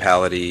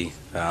municipality.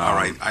 All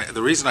right.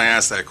 The reason I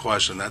asked that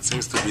question, that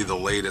seems to be the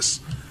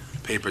latest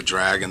paper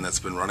dragon that's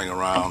been running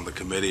around the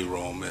committee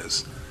room,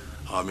 is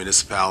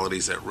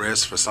municipalities at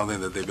risk for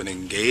something that they've been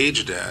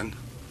engaged in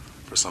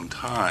for some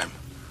time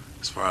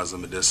as far as the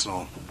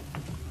medicinal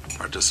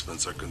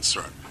participants are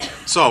concerned.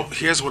 So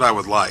here's what I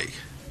would like.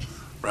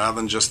 Rather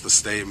than just the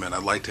statement,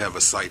 I'd like to have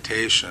a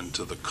citation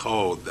to the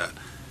code that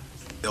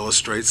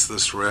illustrates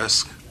this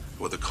risk,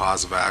 what the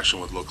cause of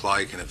action would look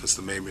like, and if it's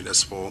the Maine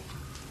Municipal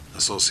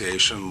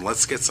Association,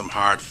 let's get some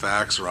hard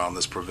facts around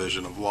this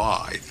provision of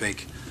law.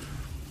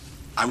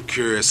 I'm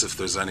curious if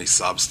there's any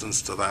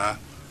substance to that.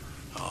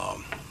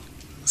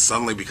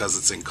 Suddenly, because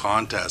it's in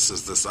contest,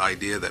 is this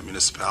idea that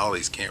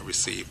municipalities can't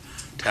receive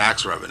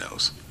tax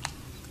revenues.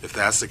 If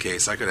that's the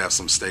case, I could have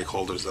some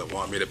stakeholders that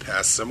want me to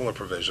pass similar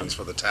provisions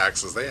for the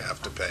taxes they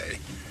have to pay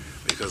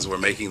because we're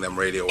making them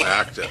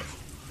radioactive.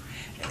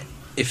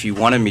 If you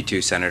wanted me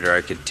to, Senator,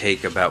 I could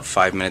take about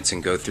 5 minutes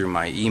and go through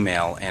my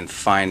email and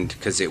find,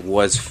 because it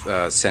was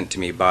sent to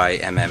me by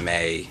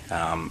MMA,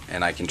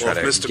 and I can try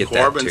to get that too. If Mr.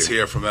 Corbin's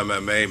here from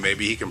MMA,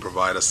 maybe he can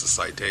provide us the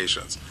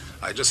citations.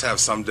 I just have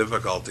some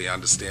difficulty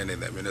understanding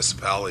that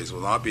municipalities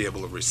will not be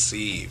able to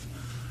receive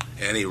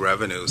any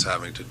revenues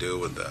having to do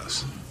with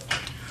this.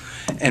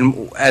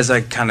 And as I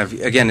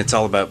again, it's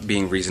all about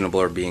being reasonable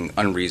or being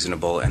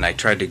unreasonable, and I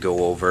tried to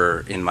go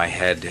over in my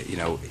head,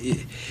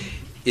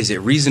 is it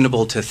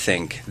reasonable to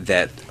think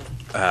that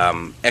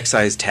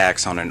excise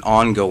tax on an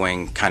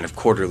ongoing kind of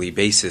quarterly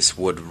basis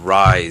would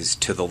rise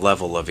to the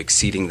level of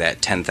exceeding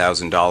that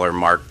 $10,000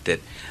 mark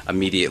that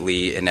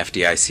immediately an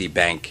FDIC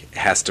bank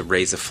has to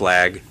raise a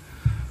flag?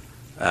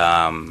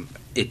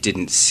 It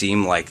didn't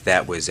seem like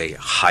that was a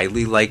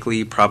highly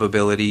likely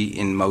probability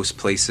in most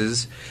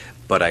places,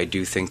 but I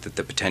do think that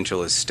the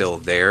potential is still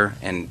there.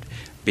 And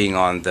being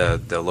on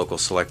the local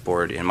select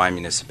board in my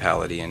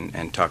municipality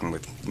and talking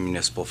with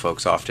municipal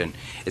folks often,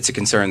 it's a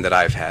concern that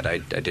I've had. I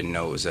didn't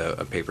know it was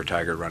a paper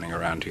tiger running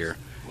around here.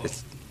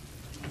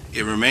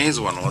 It remains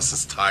one unless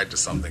it's tied to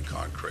something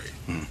concrete.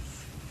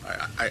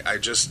 I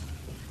just,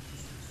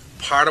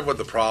 part of what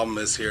the problem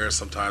is here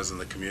sometimes in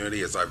the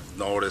community is I've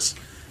noticed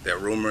that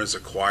rumors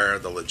acquire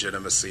the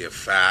legitimacy of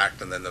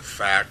fact, and then the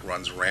fact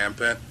runs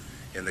rampant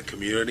in the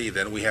community.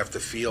 Then we have to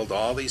field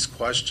all these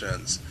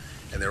questions,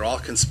 and they're all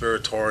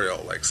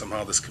conspiratorial, like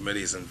somehow this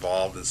committee is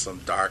involved in some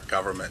dark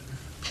government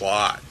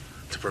plot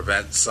to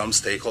prevent some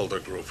stakeholder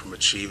group from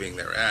achieving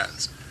their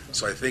ends.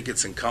 So I think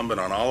it's incumbent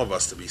on all of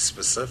us to be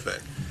specific,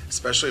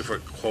 especially if we're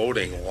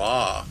quoting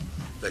law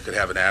that could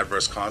have an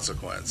adverse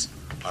consequence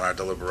on our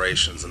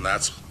deliberations. And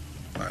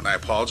I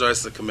apologize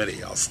to the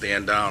committee. I'll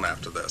stand down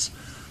after this.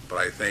 But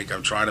I think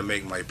I'm trying to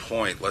make my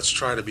point. Let's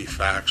try to be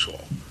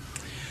factual.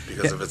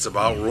 Because if it's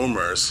about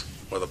rumors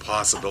or the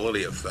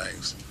possibility of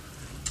things,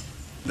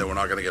 then we're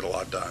not going to get a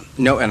lot done.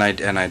 No, and I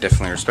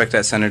definitely respect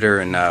that, Senator,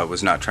 and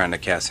was not trying to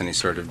cast any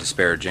sort of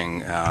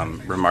disparaging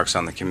remarks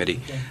on the committee.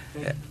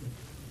 Okay.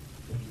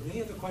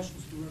 Any other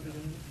questions to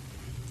Representative?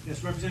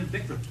 Yes, Representative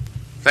Bickford.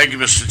 Thank you,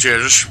 Mr. Chair.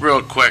 Just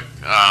real quick,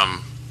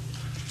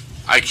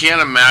 I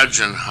can't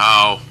imagine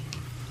how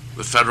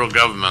the federal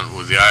government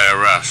with the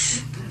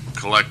IRS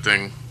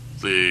collecting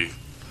the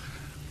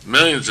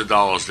millions of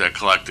dollars they're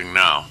collecting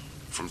now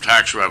from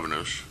tax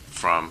revenues,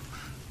 from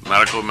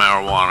medical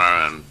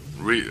marijuana and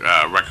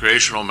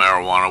recreational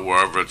marijuana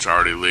wherever it's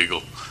already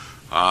legal,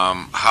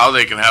 how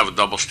they can have a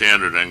double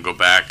standard and go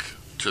back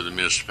to the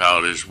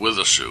municipalities with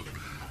a suit.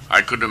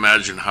 I couldn't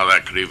imagine how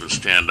that could even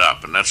stand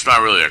up, and that's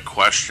not really a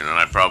question, and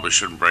I probably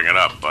shouldn't bring it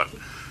up, but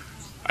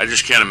I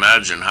just can't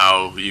imagine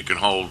how you can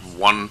hold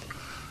one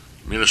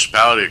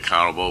municipality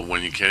accountable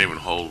when you can't even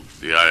hold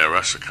the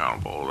IRS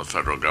accountable or the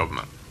federal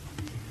government.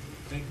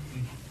 Thank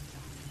you.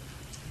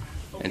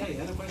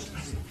 Okay, other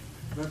questions?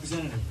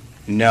 Representative.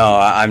 No,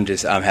 I'm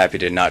happy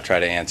to not try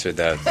to answer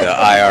the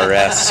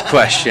IRS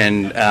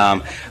question.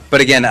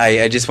 But again,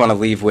 I just want to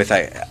leave with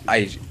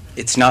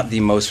it's not the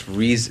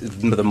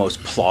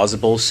most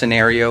plausible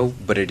scenario,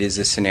 but it is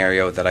a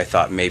scenario that I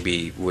thought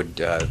maybe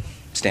would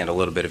stand a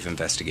little bit of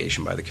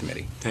investigation by the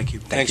committee. Thank you.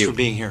 Thank Thanks you. for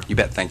being here. You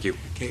bet. Thank you.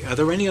 Okay, are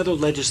there any other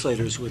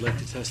legislators who would like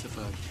to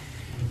testify?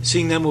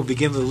 Seeing them, we'll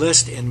begin the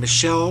list. And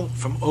Michelle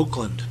from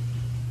Oakland.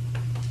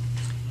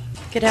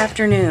 Good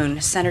afternoon,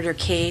 Senator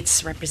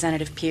Cates,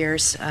 Representative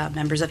Pierce,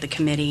 members of the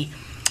committee.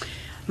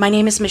 My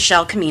name is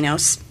Michelle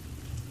Caminos.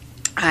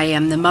 I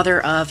am the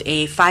mother of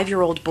a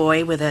 5-year-old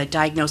boy with a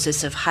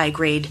diagnosis of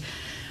high-grade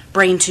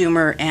brain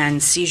tumor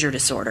and seizure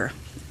disorder.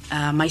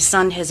 My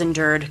son has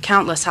endured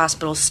countless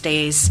hospital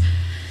stays,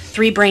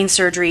 3 brain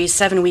surgeries,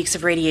 7 weeks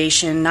of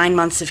radiation, 9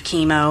 months of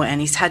chemo,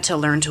 and he's had to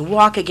learn to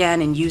walk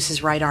again and use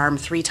his right arm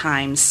 3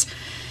 times.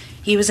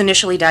 He was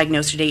initially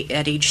diagnosed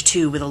at age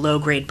 2 with a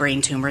low-grade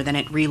brain tumor. Then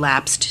it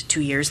relapsed 2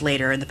 years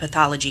later, and the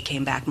pathology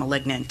came back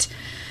malignant.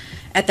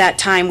 At that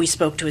time, we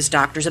spoke to his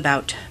doctors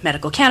about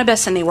medical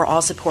cannabis, and they were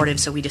all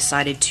supportive, so we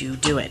decided to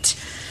do it.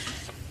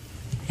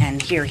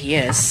 And here he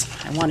is.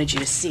 I wanted you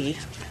to see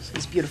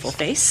his beautiful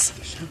face.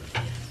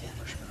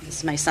 This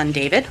is my son,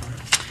 David.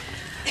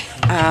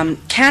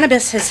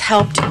 Cannabis has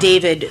helped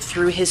David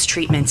through his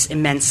treatments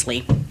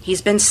immensely.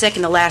 He's been sick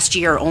in the last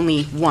year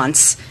only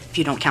once, if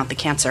you don't count the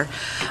cancer,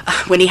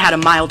 when he had a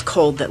mild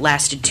cold that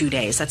lasted 2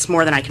 days. That's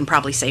more than I can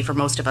probably say for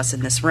most of us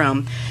in this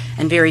room,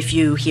 and very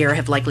few here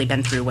have likely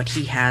been through what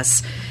he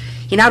has.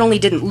 He not only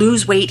didn't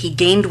lose weight, he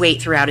gained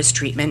weight throughout his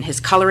treatment. His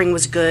coloring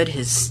was good,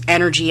 his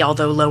energy,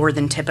 although lower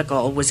than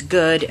typical, was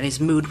good, and his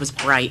mood was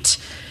bright.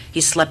 He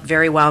slept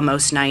very well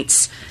most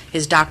nights.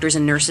 His doctors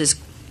and nurses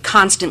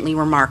constantly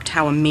remarked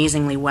how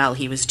amazingly well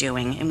he was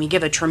doing, and we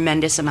give a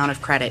tremendous amount of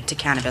credit to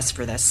cannabis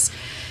for this.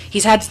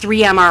 He's had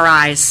 3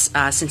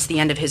 MRIs since the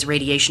end of his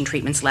radiation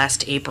treatments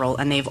last April,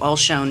 and they've all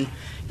shown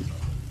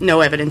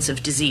no evidence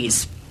of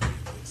disease.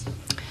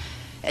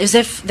 As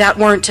if that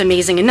weren't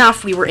amazing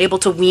enough, we were able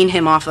to wean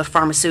him off a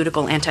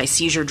pharmaceutical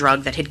anti-seizure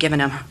drug that had given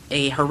him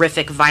a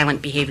horrific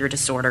violent behavior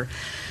disorder.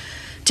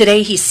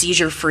 Today, he's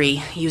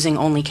seizure-free, using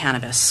only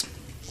cannabis.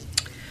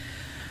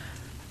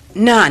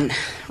 None,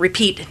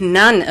 repeat,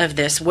 none of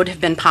this would have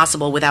been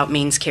possible without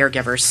Maine's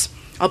caregivers.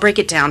 I'll break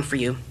it down for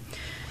you.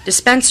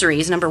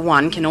 Dispensaries, number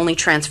 1, can only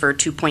transfer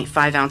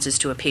 2.5 ounces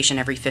to a patient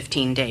every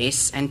 15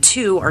 days, and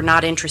 2, are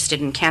not interested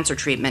in cancer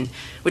treatment,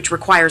 which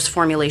requires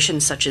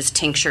formulations such as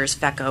tinctures,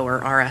 FECO, or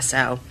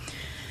RSO.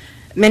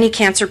 Many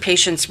cancer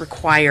patients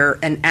require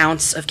an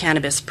ounce of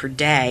cannabis per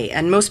day,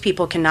 and most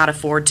people cannot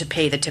afford to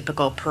pay the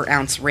typical per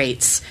ounce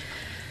rates.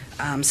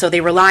 So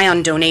they rely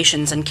on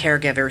donations and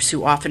caregivers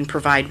who often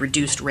provide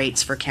reduced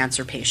rates for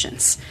cancer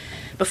patients.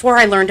 Before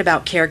I learned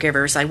about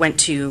caregivers, I went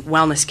to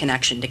Wellness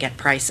Connection to get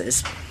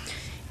prices.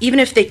 Even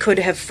if they could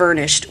have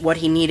furnished what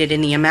he needed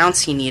in the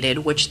amounts he needed,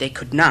 which they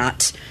could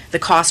not, the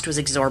cost was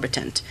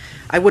exorbitant.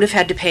 I would have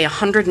had to pay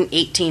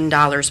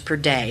 $118 per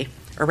day,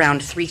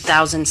 around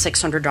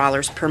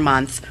 $3,600 per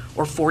month,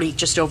 or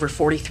just over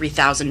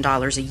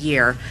 $43,000 a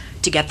year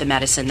to get the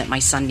medicine that my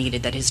son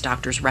needed that his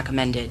doctors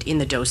recommended in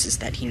the doses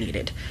that he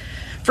needed.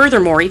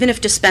 Furthermore, even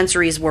if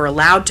dispensaries were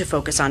allowed to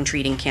focus on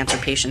treating cancer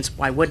patients,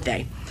 why would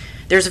they?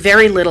 There's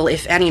very little,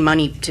 if any,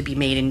 money to be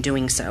made in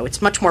doing so.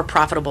 It's much more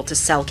profitable to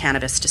sell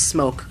cannabis to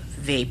smoke,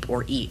 vape,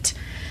 or eat.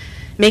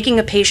 Making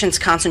a patient's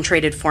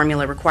concentrated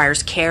formula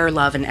requires care,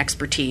 love, and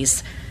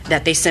expertise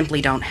that they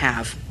simply don't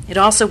have. It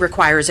also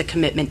requires a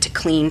commitment to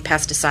clean,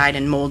 pesticide,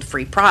 and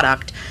mold-free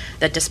product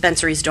that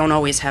dispensaries don't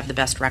always have the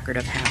best record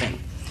of having.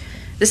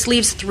 This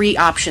leaves 3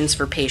 options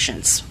for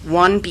patients.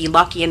 1, be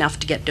lucky enough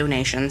to get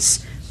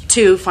donations.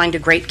 2, find a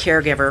great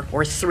caregiver.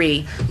 Or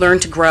 3, learn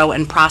to grow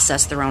and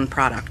process their own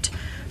product.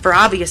 For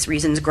obvious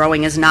reasons,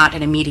 growing is not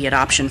an immediate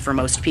option for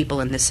most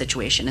people in this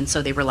situation, and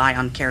so they rely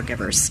on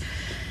caregivers.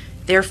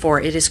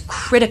 Therefore, it is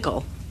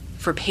critical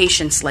for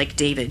patients like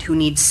David, who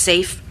need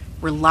safe,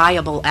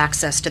 reliable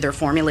access to their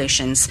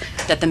formulations,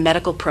 that the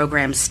medical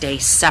program stay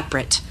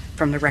separate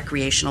from the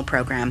recreational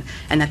program,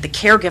 and that the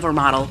caregiver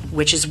model,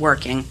 which is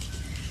working,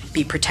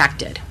 be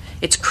protected.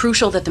 It's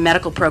crucial that the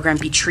medical program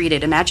be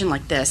treated, imagine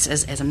like this,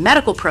 as a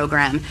medical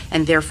program,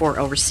 and therefore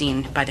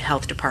overseen by the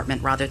health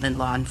department rather than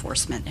law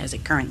enforcement, as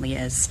it currently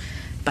is,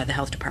 by the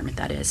health department,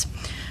 that is.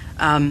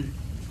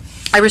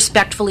 I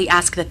respectfully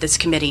ask that this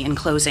committee, in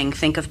closing,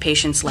 think of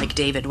patients like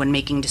David when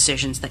making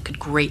decisions that could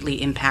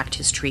greatly impact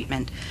his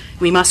treatment.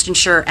 We must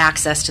ensure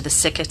access to the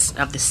sickest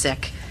of the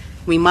sick.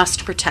 We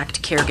must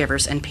protect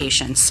caregivers and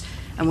patients,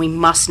 and we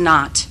must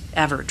not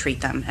ever treat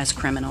them as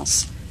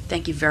criminals.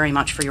 Thank you very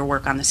much for your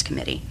work on this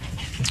committee.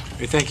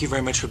 Thank you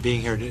very much for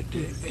being here. Are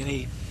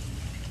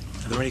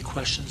there any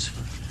questions?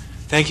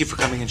 Thank you for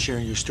coming and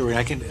sharing your story.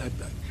 I think I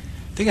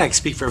can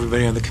speak for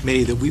everybody on the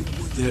committee that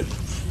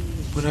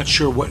we're not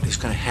sure what is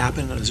going to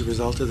happen as a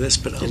result of this,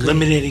 but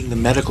eliminating the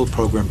medical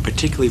program,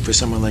 particularly for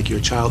someone like your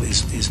child,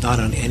 is not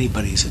on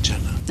anybody's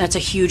agenda. That's a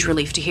huge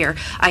relief to hear.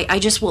 I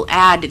just will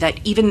add that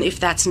even if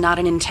that's not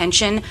an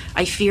intention,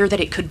 I fear that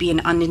it could be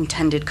an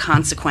unintended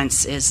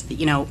consequence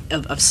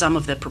of some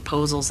of the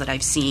proposals that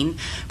I've seen,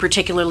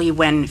 particularly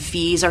when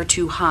fees are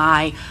too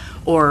high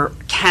or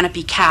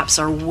canopy caps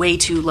are way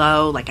too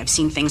low. Like I've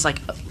seen things like,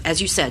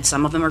 as you said,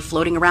 some of them are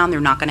floating around,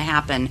 they're not going to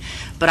happen.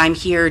 But I'm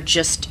here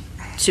just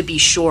to be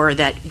sure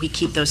that we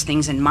keep those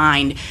things in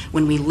mind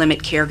when we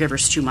limit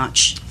caregivers too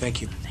much.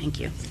 Thank you. Thank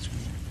you.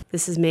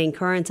 This is Maine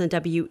Currents on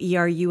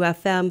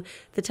WERU-FM.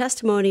 The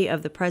testimony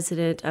of the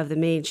president of the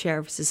Maine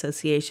Sheriff's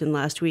Association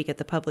last week at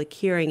the public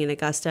hearing in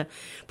Augusta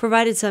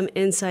provided some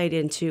insight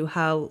into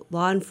how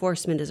law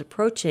enforcement is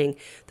approaching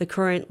the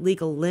current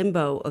legal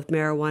limbo of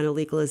marijuana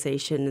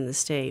legalization in the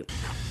state.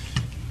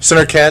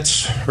 Senator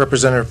Katz,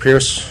 Representative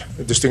Pierce,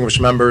 distinguished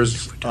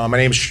members, my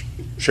name is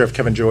Sheriff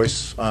Kevin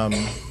Joyce.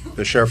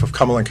 The Sheriff of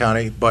Cumberland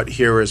County, but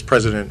here as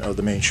President of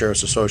the Maine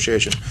Sheriff's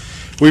Association.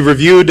 We've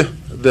reviewed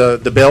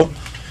the bill,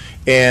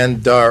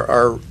 and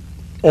our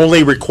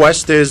only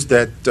request is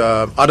that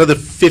out of the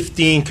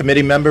 15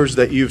 committee members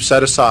that you've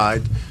set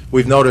aside,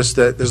 we've noticed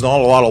that there's not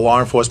a lot of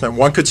law enforcement.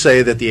 One could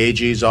say that the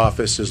AG's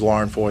office is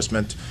law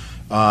enforcement,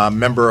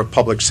 member of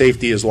public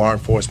safety is law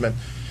enforcement.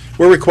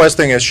 We're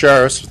requesting as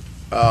sheriffs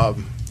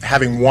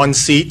having 1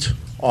 seat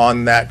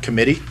on that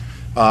committee.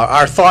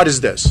 Our thought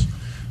is this.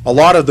 A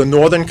lot of the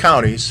northern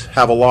counties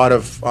have a lot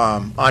of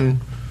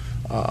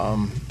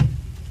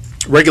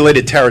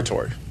unregulated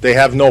territory. They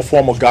have no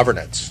formal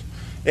governance.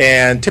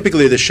 And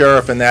typically the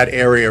sheriff in that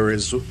area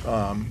is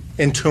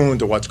in tune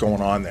to what's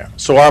going on there.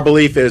 So our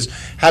belief is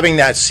having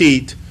that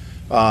seat,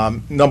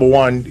 number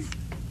one,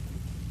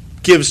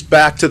 gives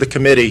back to the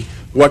committee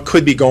what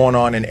could be going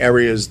on in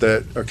areas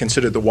that are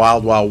considered the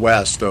wild, wild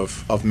west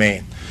of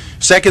Maine.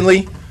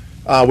 Secondly,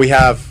 we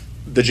have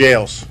the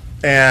jails.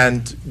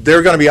 And there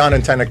are going to be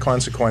unintended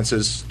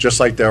consequences, just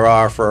like there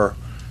are for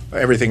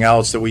everything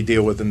else that we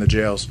deal with in the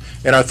jails.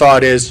 And our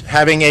thought is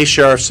having a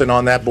sheriff sit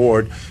on that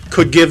board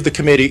could give the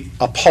committee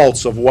a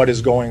pulse of what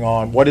is going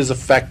on, what is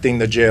affecting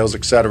the jails,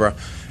 et cetera.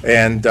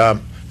 And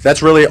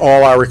that's really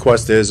all our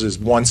request is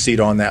 1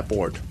 seat on that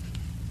board.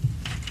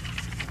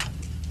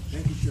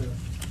 Thank you, Sheriff.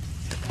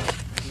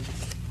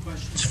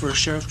 Questions for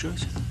Sheriff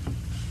Joyce?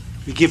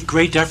 We give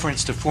great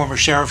deference to former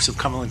sheriffs of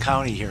Cumberland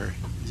County here,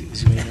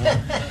 as you may know.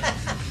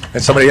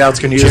 And somebody else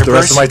can use the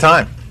rest of my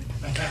time.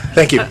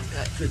 Thank you.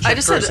 I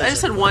just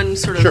had one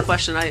sort of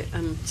question.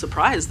 I'm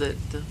surprised that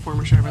the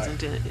former sheriff isn't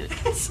doing it.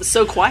 It's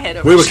so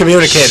quiet. We were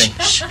communicating.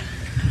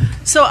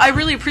 So I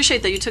really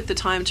appreciate that you took the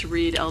time to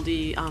read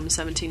LD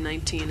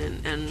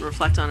 1719 and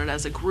reflect on it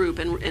as a group.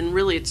 And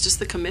really, it's just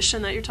the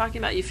commission that you're talking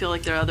about. You feel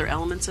like there are other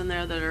elements in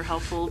there that are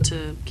helpful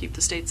to keep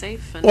the state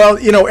safe? Well,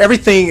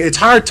 everything, it's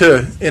hard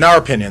to, in our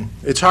opinion,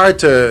 it's hard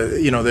to,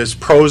 there's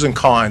pros and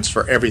cons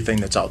for everything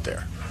that's out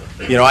there.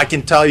 I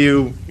can tell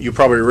you, you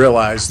probably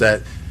realize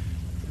that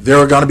there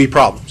are going to be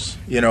problems.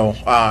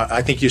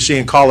 I think you're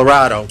seeing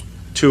Colorado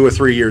 2 or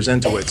 3 years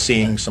into it,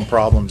 seeing some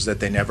problems that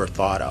they never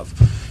thought of.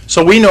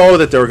 So we know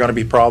that there are going to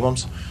be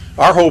problems.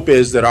 Our hope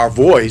is that our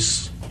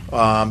voice,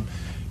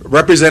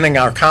 representing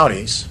our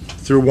counties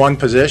through one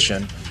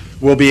position,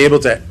 will be able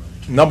to,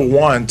 number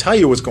one, tell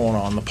you what's going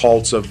on, the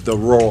pulse of the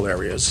rural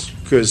areas,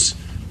 because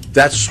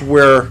that's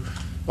where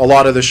a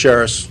lot of the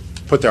sheriffs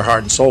put their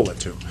heart and soul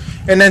into.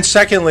 And then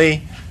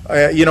secondly,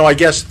 I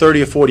guess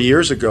 30 or 40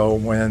 years ago,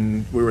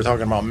 when we were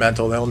talking about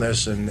mental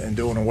illness and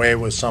doing away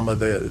with some of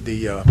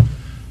the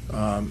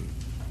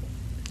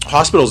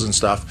hospitals and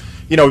stuff,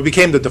 it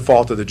became the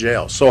default of the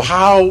jail. So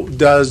how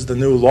does the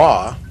new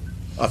law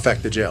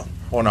affect the jail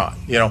or not?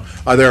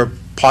 Are there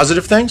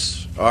positive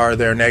things? Are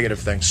there negative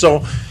things?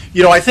 So,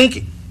 I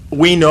think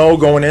we know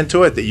going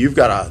into it that you've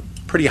got a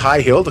pretty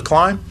high hill to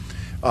climb,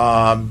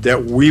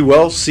 that we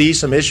will see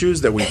some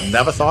issues that we've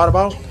never thought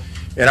about.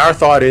 And our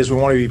thought is we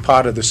want to be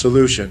part of the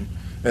solution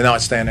and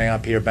not standing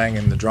up here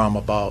banging the drum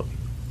about,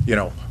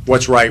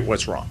 what's right,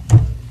 what's wrong.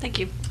 Thank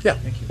you. Yeah.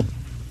 Thank you.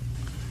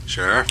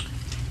 Sheriff?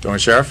 Doing,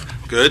 Sheriff?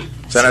 Good.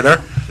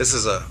 Senator? This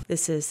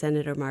is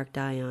Senator Mark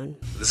Dion.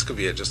 This could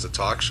be just a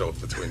talk show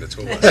between the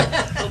two of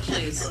us. Oh,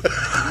 please.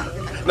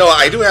 No,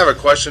 I do have a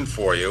question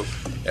for you,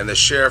 and the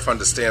sheriff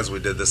understands we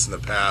did this in the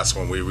past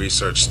when we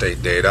researched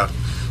state data.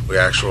 We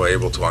actually were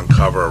able to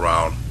uncover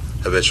around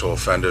habitual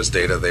offenders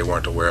data they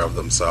weren't aware of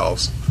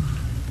themselves,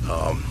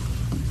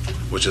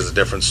 which is a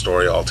different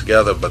story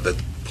altogether. But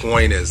the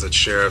point is that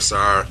sheriffs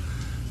are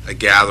a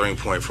gathering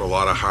point for a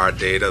lot of hard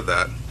data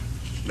that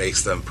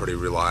makes them pretty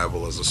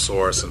reliable as a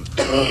source. And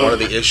one of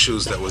the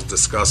issues that was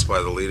discussed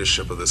by the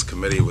leadership of this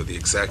committee with the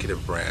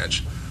executive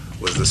branch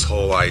was this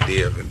whole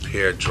idea of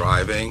impaired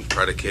driving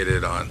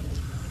predicated on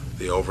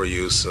the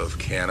overuse of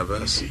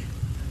cannabis.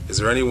 Is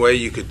there any way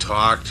you could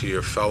talk to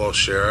your fellow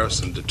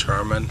sheriffs and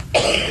determine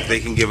if they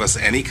can give us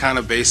any kind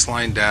of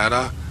baseline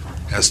data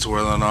as to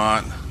whether or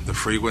not the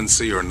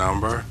frequency or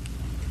number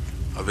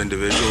of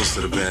individuals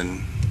that have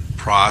been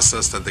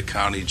processed at the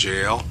county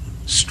jail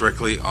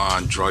strictly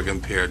on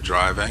drug-impaired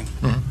driving?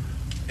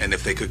 Mm-hmm. And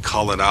if they could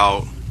cull it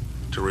out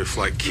to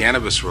reflect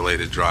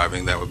cannabis-related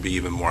driving, that would be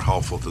even more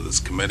helpful to this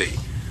committee.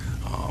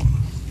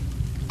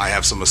 I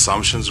have some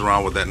assumptions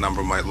around what that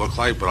number might look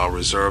like, but I'll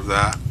reserve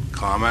that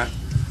comment.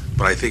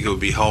 But I think it would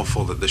be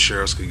helpful that the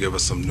sheriffs could give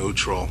us some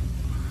neutral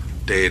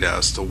data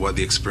as to what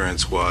the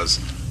experience was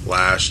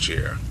last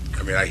year.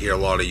 I mean, I hear a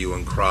lot of you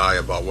and cry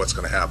about what's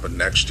going to happen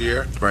next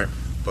year. Right.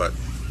 But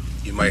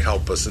you might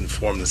help us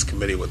inform this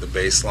committee what the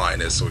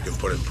baseline is so we can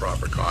put it in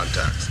proper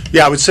context.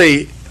 Yeah, I would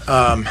say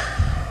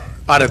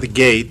out of the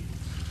gate,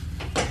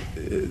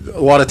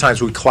 a lot of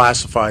times we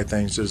classify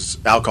things as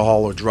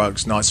alcohol or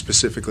drugs, not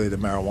specifically the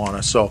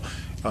marijuana. So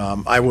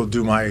I will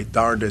do my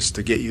darndest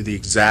to get you the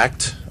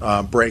exact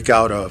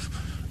breakout of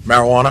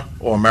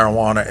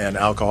marijuana and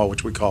alcohol,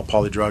 which we call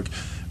polydrug.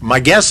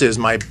 My guess is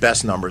my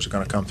best numbers are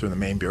going to come through the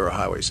Maine Bureau of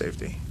Highway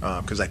Safety,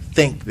 because I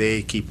think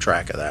they keep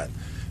track of that.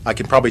 I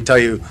can probably tell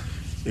you,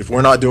 if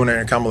we're not doing it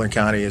in Cumberland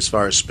County as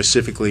far as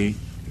specifically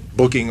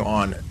booking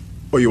on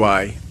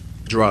OUI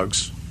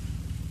drugs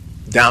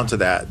down to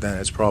that, then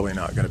it's probably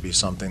not going to be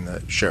something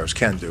that sheriffs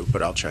can do,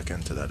 but I'll check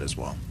into that as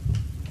well.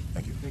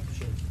 Thank you. Thank you,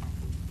 Sheriff.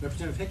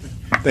 Representative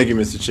Hickman. Thank you,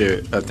 Mr.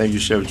 Chair. Thank you,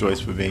 Sheriff Joyce,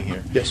 for being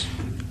here. Yes.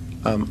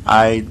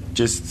 I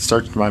just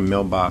searched my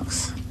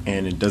mailbox,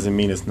 and it doesn't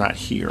mean it's not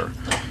here,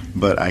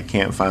 but I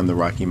can't find the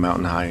Rocky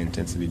Mountain High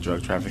Intensity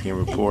Drug Trafficking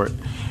Report.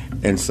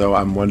 And so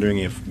I'm wondering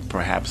if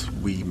perhaps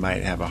we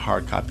might have a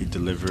hard copy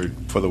delivered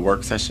for the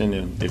work session,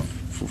 and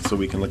so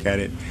we can look at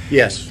it.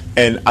 Yes.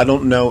 And I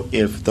don't know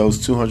if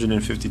those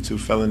 252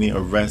 felony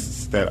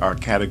arrests that are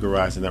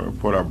categorized in that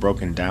report are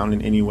broken down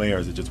in any way, or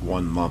is it just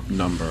one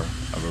number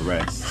of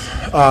arrests?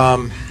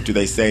 Do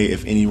they say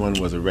if anyone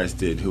was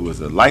arrested who was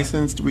a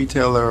licensed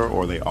retailer,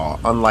 or are they all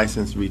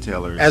unlicensed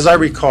retailers? As I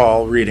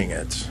recall reading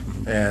it,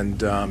 and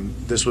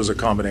this was a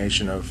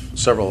combination of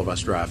several of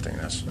us drafting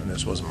this, and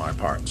this wasn't my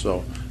part,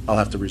 so I'll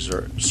have to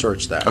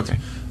research that. Okay.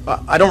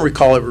 I don't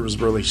recall it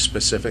was really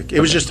specific. It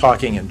was just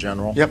talking in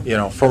general.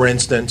 Yep. For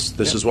instance,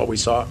 this is what we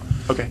saw.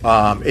 Okay.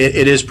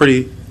 It is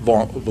pretty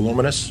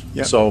voluminous.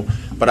 Yep. So,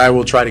 but I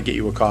will try to get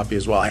you a copy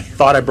as well. I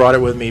thought I brought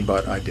it with me,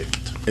 but I didn't.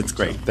 It's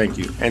great. Thank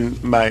you. And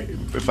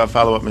if I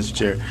follow up, Mr.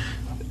 Chair,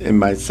 and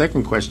my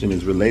second question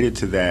is related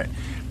to that.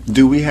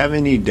 Do we have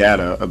any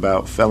data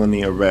about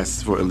felony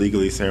arrests for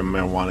illegally selling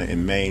marijuana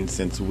in Maine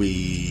since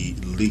we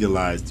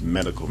legalized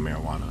medical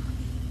marijuana?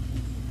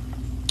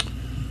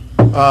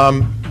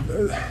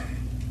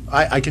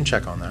 I can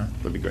check on that.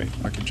 That'd be great.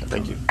 I can check.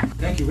 Thank you.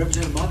 Thank you,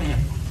 Representative Monahan.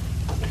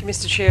 Thank you,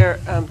 Mr. Chair.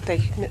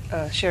 Thank you,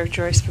 Sheriff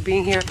Joyce, for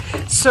being here.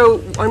 So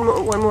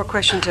one more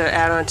question to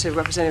add on to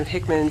Representative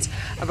Hickman's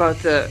about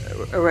the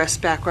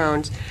arrest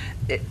background.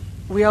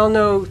 We all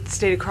know the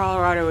state of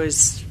Colorado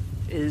is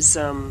it's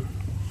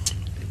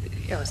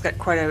got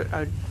quite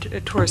a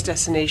tourist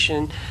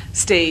destination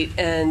state,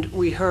 and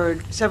we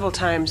heard several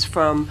times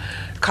from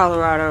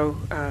Colorado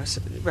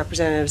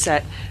representatives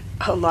that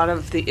a lot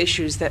of the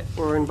issues that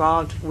were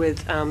involved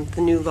with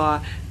the new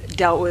law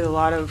dealt with a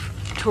lot of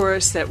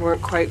tourists that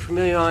weren't quite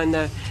familiar on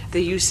the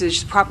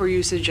proper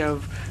usage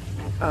of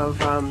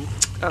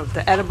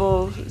the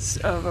edibles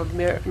of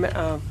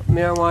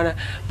marijuana.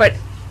 But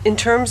in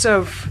terms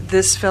of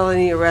this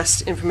felony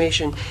arrest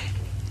information,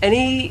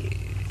 any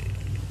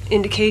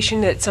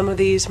indication that some of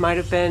these might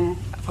have been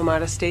from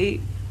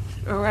out-of-state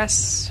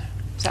arrests?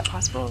 Is that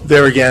possible?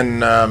 There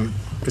again,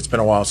 it's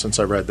been a while since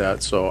I read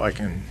that, so I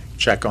can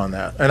check on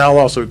that. And I'll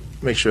also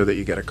make sure that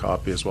you get a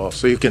copy as well,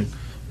 so you can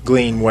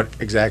glean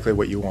exactly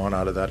what you want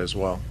out of that as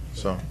well.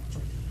 So,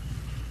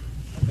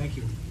 Thank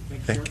you.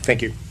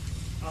 thank you.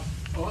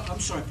 I'm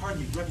sorry,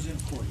 pardon me,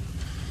 Representative Corey.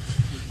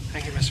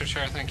 Thank you, Mr.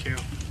 Chair. Thank you,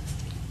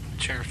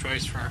 Chair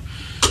Joyce, for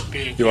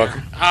being You're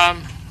here.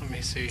 welcome. Let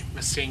me see.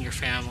 Seeing your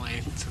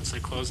family since they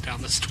closed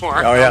down the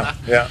store Oh, yeah, on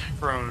the yeah.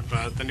 road,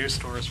 but the new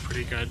store is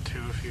pretty good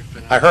too. If you've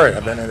been, I heard.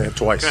 I've been in there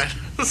twice.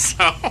 Good.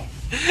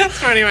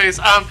 So anyways,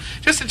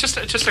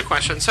 just a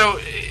question. So,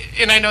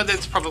 and I know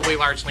that's probably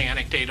largely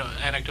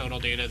anecdotal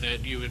data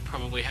that you would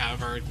probably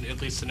have, or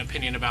at least an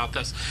opinion about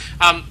this.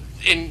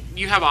 And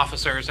you have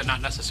officers, and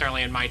not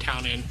necessarily in my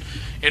town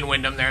in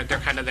Wyndham. They're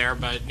kind of there,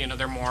 but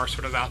they're more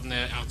sort of out in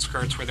the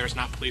outskirts where there's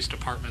not police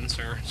departments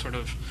or sort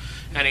of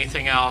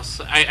anything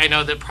else. I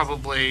know that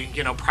probably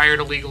prior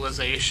to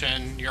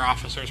legalization, your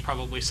officers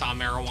probably saw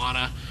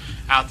marijuana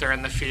out there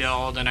in the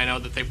field, and I know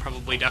that they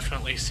probably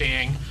definitely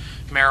seeing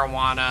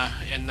marijuana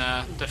in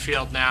the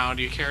field now.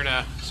 Do you care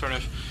to sort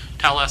of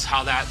tell us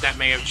how that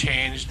may have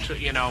changed,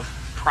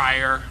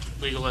 prior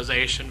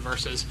legalization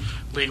versus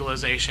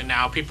legalization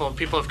now? People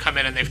have come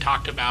in and they've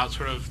talked about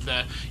sort of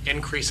the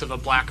increase of a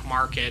black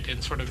market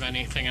and sort of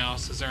anything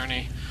else. Is there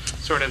any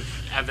sort of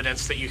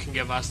evidence that you can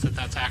give us that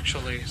that's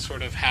actually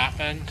sort of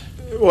happened?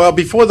 Well,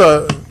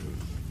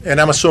 and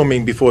I'm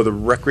assuming before the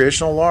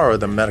recreational law or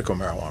the medical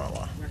marijuana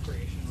law?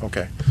 Recreational.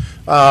 Okay.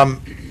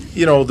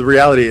 The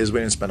reality is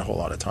we didn't spend a whole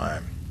lot of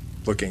time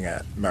looking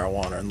at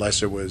marijuana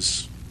unless it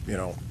was,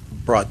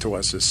 brought to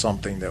us as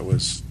something that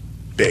was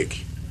big.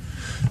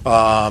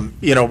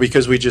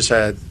 Because we just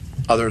had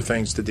other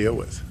things to deal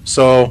with.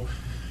 So,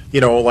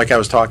 like I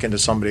was talking to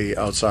somebody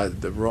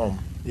outside the room,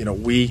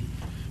 we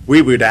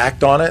would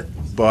act on it,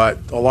 but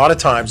a lot of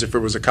times if it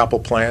was a couple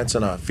plants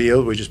in a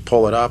field, we just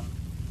pull it up,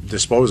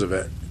 dispose of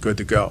it, good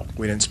to go.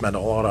 We didn't spend a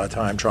lot of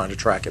time trying to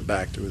track it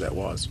back to who that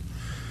was.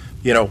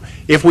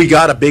 If we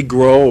got a big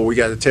grow or we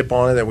got a tip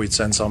on it, then we'd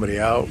send somebody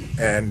out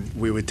and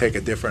we would take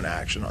a different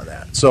action on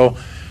that. So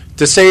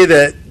to say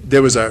that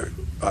there was a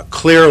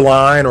clear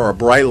line or a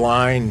bright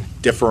line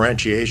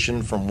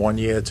differentiation from one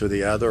year to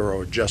the other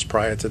or just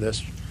prior to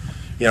this,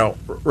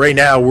 right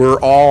now we're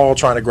all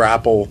trying to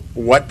grapple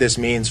what this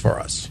means for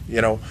us.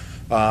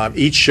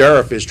 Each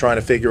sheriff is trying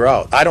to figure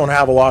out. I don't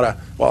have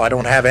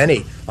any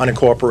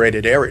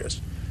unincorporated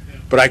areas,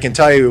 but I can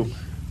tell you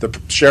the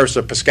sheriffs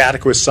of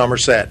Piscataquis,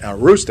 Somerset, and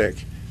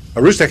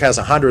Aroostook has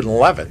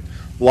 111.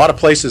 A lot of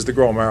places to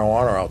grow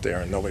marijuana out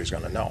there, and nobody's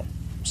going to know.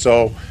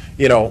 So,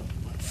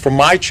 for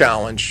my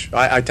challenge,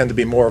 I tend to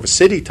be more of a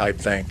city type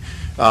thing.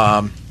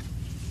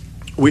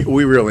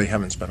 We really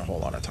haven't spent a whole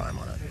lot of time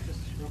on it.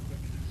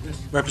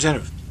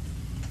 Representative.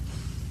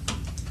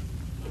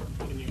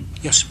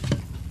 Yes.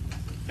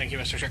 Thank you,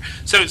 Mr. Chair.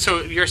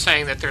 So you're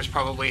saying that there's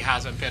probably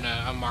hasn't been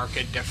a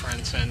market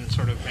difference in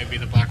sort of maybe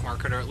the black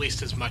market, or at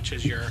least as much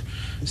as you're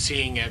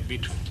seeing it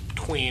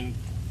between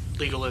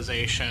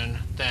legalization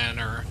then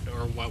or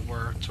what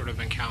we're sort of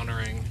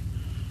encountering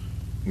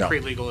No.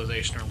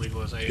 pre-legalization or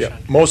legalization? Yeah,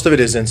 most of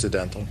it is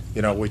incidental.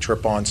 We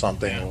trip on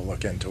something, we'll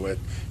look into it.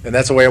 And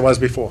that's the way it was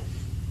before.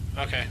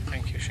 Okay,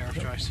 thank you, Sheriff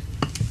Joyce.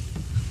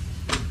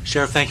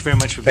 Sheriff, thank you very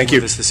much for being Thank you.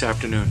 with us this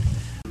afternoon.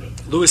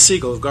 Louis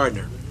Siegel of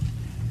Gardner.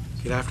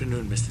 Good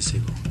afternoon, Mr.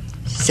 Siegel.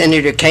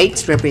 Senator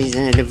Cates,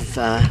 Representative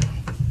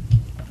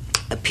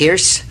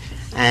Pierce,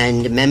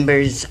 and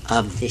members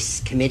of this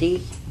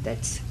committee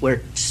that's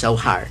worked so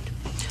hard.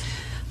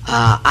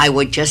 I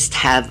would just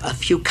have a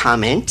few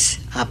comments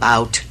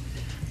about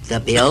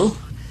the bill.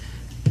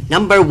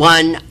 Number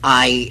one,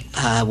 I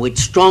would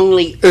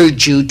strongly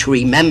urge you to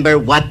remember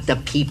what the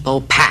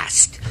people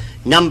passed.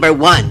 Number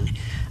one,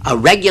 a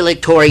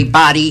regulatory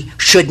body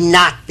should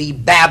not be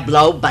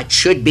BABLO, but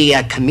should be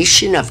a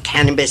Commission of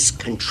Cannabis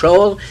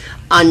Control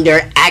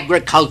under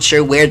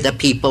agriculture where the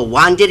people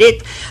wanted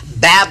it.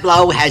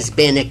 BABLO has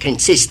been a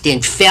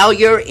consistent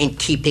failure in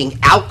keeping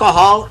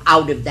alcohol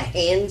out of the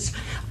hands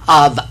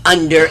of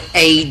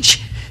underage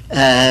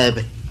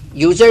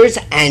users,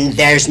 and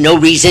there's no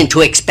reason to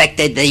expect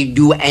that they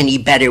do any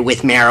better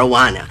with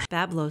marijuana.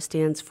 BABLO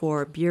stands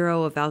for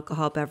Bureau of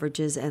Alcohol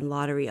Beverages and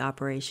Lottery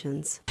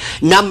Operations.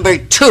 Number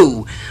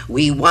two,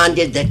 we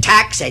wanted the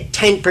tax at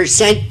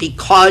 10%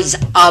 because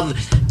of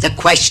the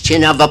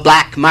question of a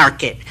black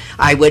market.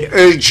 I would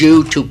urge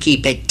you to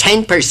keep it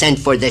 10%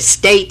 for the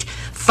state,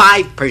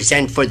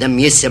 5% for the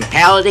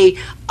municipality.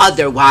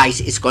 Otherwise,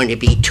 it's going to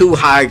be too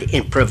hard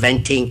in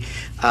preventing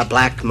a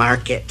black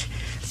market.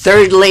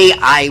 Thirdly,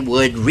 I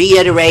would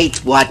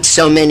reiterate what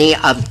so many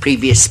of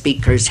previous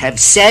speakers have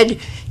said.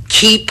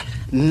 Keep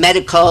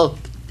medical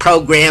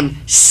program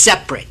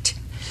separate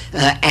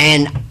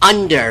and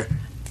under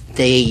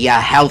the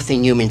Health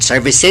and Human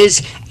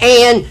Services,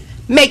 and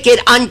make it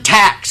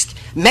untaxed.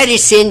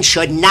 Medicine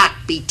should not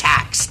be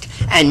taxed,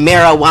 and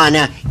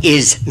marijuana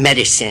is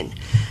medicine.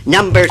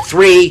 Number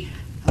 3,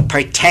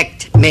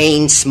 protect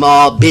Maine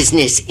small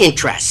business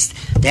interests.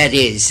 That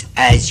is,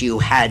 as you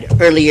had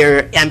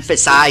earlier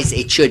emphasized,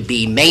 it should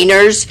be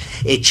Mainers,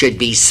 it should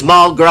be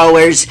small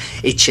growers,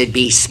 it should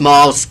be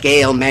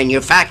small-scale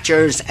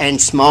manufacturers and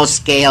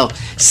small-scale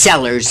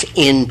sellers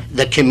in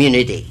the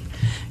community.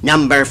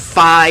 Number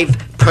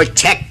 5,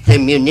 protect the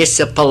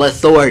municipal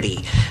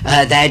authority.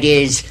 That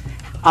is,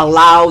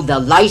 allow the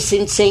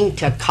licensing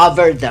to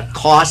cover the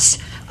costs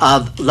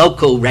of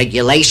local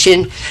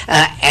regulation,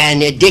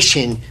 and in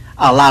addition,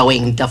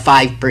 allowing the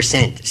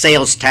 5%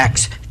 sales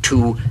tax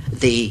to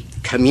the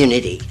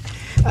community.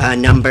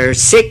 Number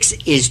 6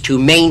 is to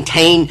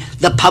maintain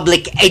the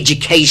public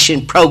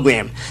education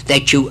program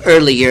that you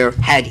earlier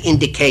had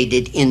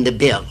indicated in the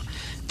bill.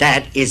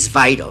 That is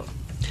vital.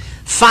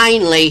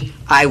 Finally,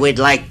 I would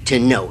like to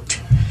note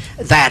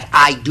that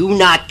I do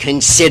not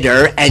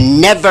consider and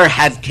never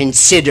have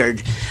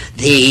considered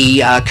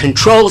the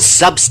Controlled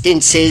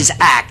Substances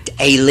Act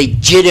a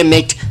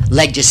legitimate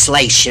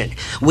legislation.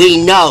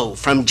 We know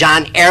from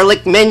John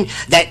Ehrlichman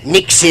that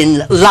Nixon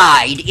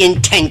lied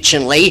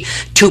intentionally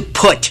to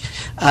put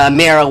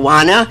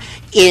marijuana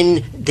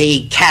in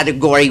the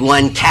Category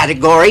 1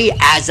 category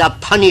as a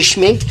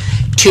punishment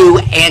to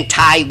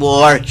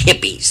anti-war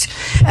hippies.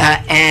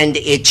 And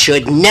it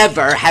should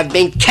never have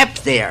been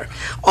kept there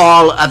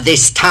all of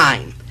this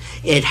time.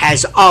 It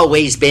has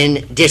always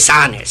been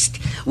dishonest.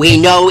 We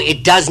know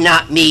it does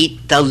not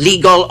meet the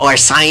legal or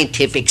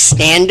scientific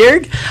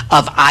standard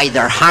of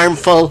either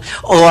harmful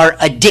or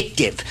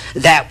addictive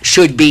that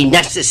should be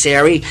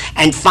necessary.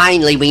 And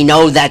finally, we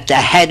know that the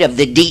head of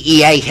the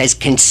DEA has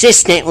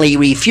consistently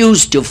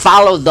refused to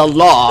follow the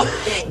law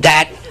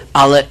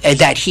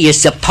that he is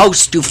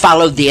supposed to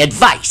follow the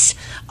advice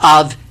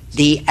of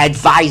the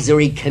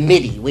advisory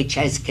committee, which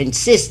has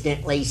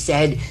consistently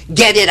said,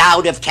 get it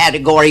out of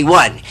Category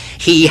 1.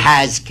 He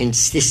has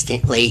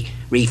consistently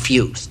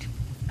refused.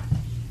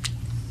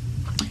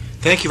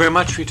 Thank you very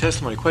much for your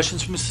testimony.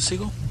 Questions for Mr.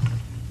 Siegel?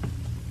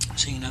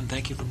 Seeing none,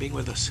 thank you for being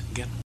with us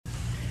again.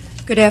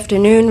 Good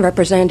afternoon,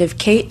 Representative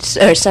Cates,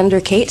 or Senator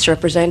Cates,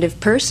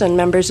 Representative Peirce, and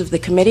members of the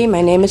committee.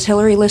 My name is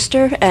Hillary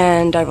Lister,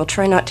 and I will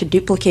try not to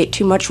duplicate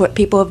too much what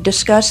people have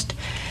discussed.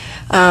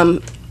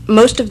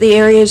 Most of the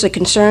areas of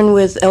concern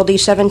with LD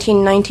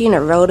 1719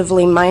 are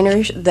relatively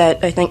minor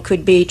that I think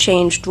could be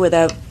changed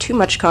without too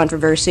much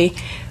controversy.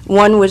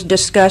 One was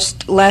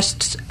discussed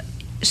last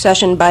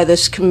session by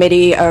this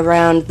committee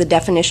around the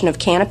definition of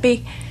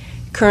canopy.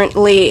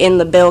 Currently in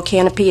the bill,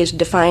 canopy is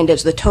defined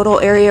as the total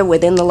area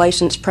within the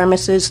licensed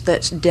premises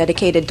that's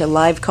dedicated to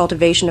live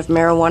cultivation of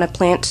marijuana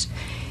plants,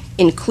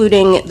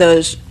 including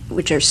those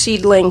which are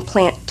seedling,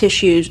 plant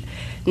tissues,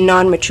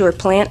 non-mature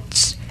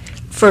plants.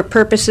 For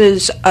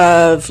purposes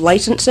of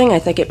licensing, I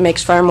think it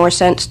makes far more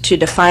sense to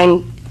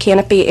define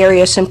canopy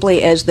area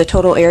simply as the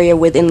total area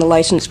within the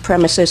licensed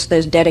premises that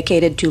is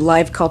dedicated to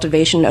live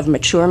cultivation of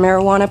mature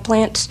marijuana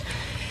plants.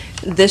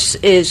 This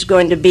is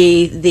going to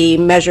be the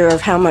measure of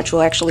how much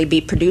will actually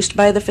be produced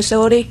by the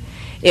facility.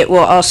 It will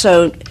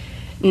also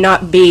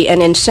not be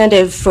an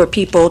incentive for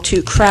people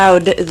to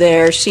crowd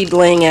their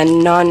seedling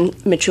and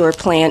non-mature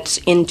plants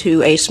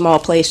into a small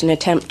place and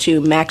attempt to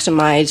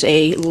maximize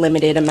a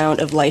limited amount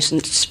of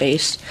licensed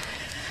space.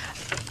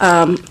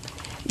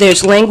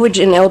 There's language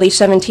in LD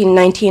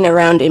 1719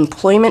 around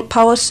employment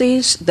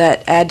policies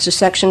that adds a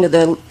section to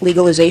the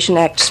Legalization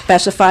Act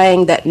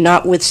specifying that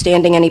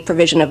notwithstanding any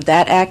provision of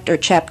that act or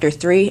Chapter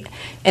 3,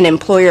 an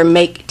employer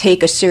may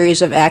take a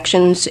series of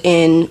actions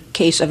in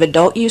case of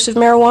adult use of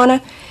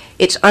marijuana.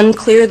 It's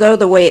unclear, though,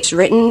 the way it's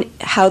written,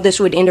 how this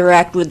would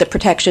interact with the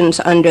protections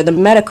under the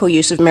Medical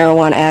Use of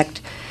Marijuana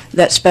Act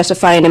that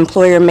specify an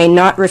employer may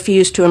not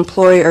refuse to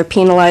employ or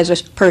penalize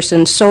a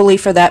person solely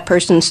for that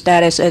person's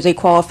status as a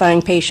qualifying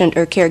patient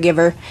or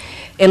caregiver,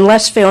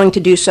 unless failing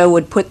to do so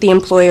would put the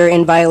employer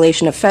in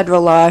violation of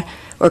federal law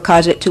or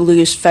cause it to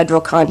lose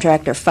federal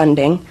contract or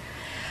funding.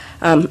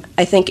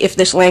 I think if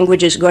this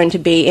language is going to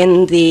be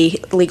in the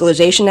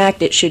Legalization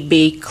Act, it should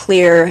be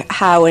clear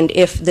how and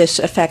if this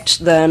affects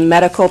the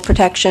medical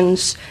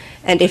protections.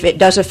 And if it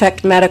does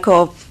affect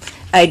medical,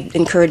 I'd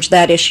encourage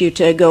that issue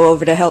to go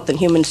over to Health and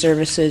Human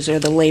Services or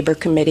the Labor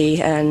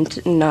Committee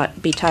and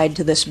not be tied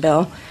to this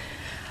bill.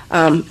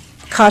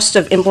 Costs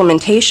of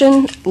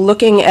implementation,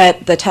 looking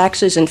at the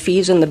taxes and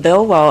fees in the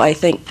bill, while I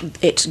think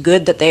it's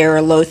good that they are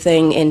a low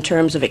thing in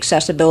terms of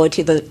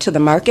accessibility to the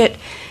market,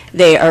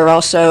 they are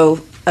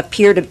also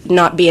appear to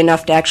not be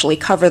enough to actually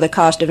cover the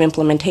cost of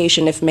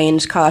implementation if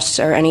Maine's costs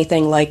are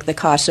anything like the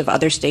costs of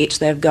other states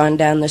that have gone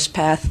down this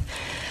path.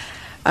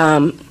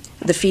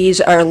 The fees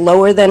are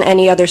lower than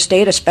any other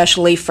state,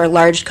 especially for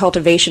large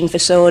cultivation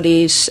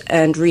facilities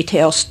and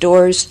retail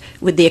stores,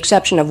 with the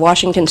exception of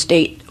Washington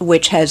State,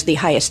 which has the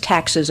highest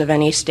taxes of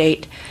any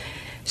state.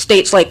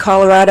 States like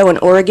Colorado and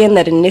Oregon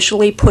that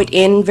initially put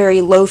in very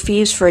low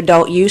fees for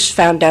adult use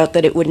found out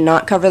that it would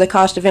not cover the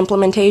cost of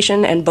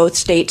implementation, and both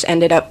states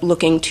ended up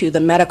looking to the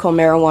medical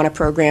marijuana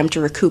program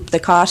to recoup the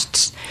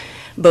costs,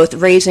 both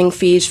raising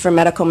fees for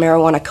medical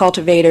marijuana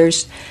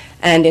cultivators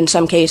and in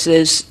some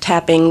cases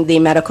tapping the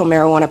medical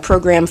marijuana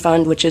program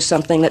fund, which is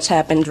something that's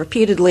happened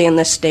repeatedly in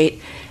this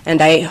state,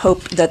 and I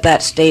hope that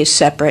that stays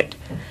separate.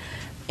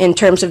 In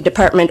terms of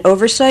department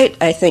oversight,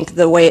 I think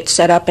the way it's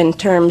set up in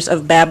terms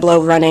of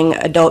Bablo running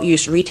adult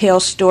use retail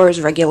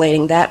stores,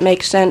 regulating that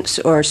makes sense,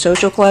 or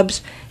social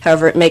clubs.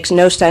 However, it makes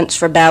no sense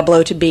for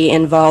Bablo to be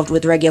involved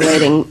with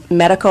regulating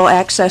medical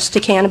access to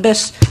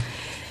cannabis.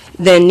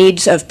 The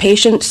needs of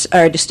patients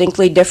are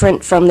distinctly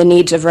different from the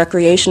needs of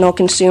recreational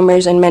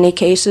consumers in many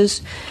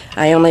cases.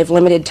 I only have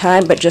limited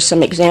time, but just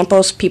some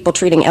examples. People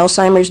treating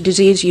Alzheimer's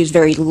disease use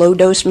very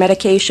low-dose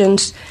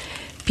medications.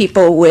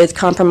 People with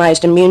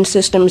compromised immune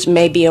systems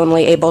may be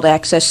only able to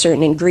access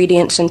certain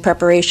ingredients and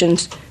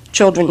preparations.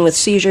 Children with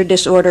seizure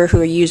disorder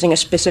who are using a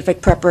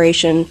specific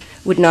preparation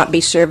would not be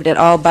served at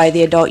all by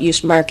the adult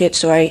use market,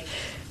 so I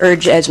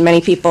urge, as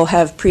many people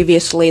have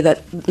previously,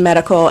 that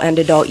medical and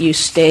adult use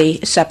stay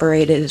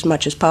separated as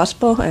much as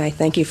possible. And I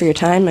thank you for your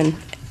time and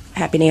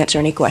happy to answer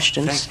any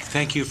questions.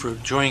 Thank you for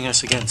joining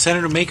us again.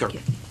 Senator Maker.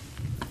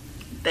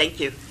 Thank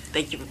you.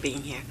 Thank you for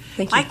being here.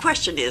 Thank you. My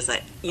question is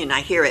that,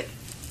 I hear it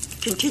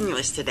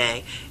continuous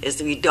today, is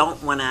that we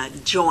don't want to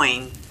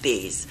join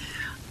these.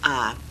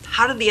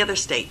 How do the other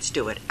states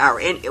do it?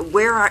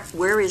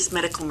 Where is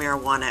medical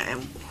marijuana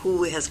and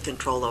who has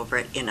control over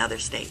it in other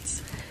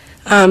states?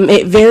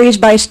 It varies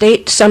by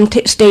state. Some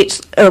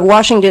states,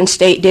 Washington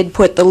State did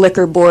put the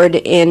liquor board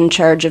in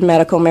charge of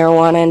medical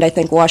marijuana, and I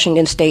think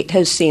Washington State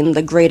has seen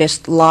the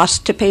greatest loss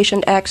to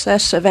patient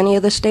access of any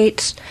of the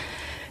states.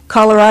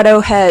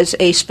 Colorado has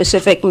a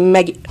specific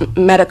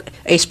marijuana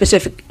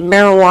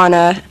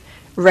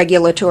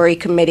regulatory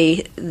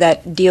committee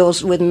that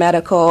deals with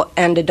medical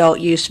and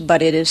adult use,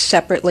 but it is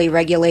separately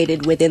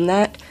regulated within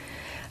that.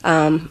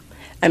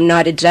 I'm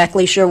not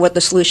exactly sure what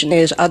the solution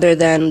is, other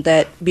than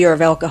that Bureau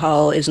of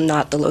Alcohol is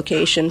not the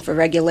location for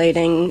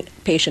regulating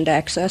patient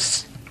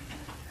access.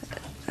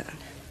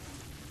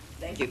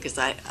 Thank you, because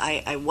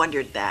I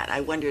wondered that.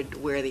 I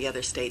wondered where the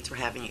other states were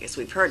having it, because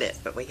we've heard it,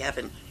 but we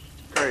haven't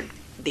heard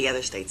the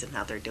other states and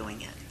how they're doing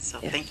it. So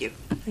Yeah. Thank you.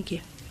 Thank you.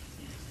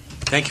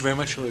 Thank you very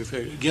much.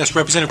 Yes,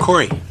 Representative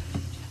Corey.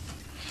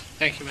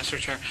 Thank you, Mr.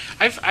 Chair.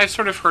 I've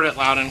sort of heard it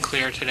loud and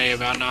clear today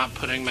about not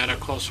putting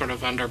medical sort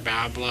of under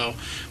Bablo,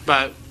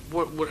 but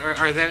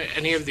are there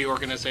any of the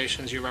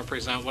organizations you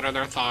represent, what are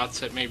their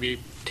thoughts at maybe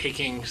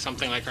taking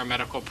something like our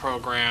medical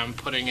program,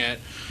 putting it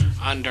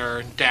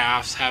under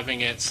DAFs,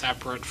 having it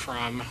separate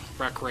from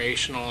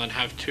recreational, and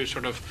have two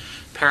sort of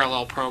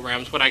parallel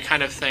programs? What I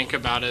kind of think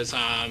about is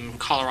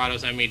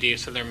Colorado's MED,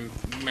 so their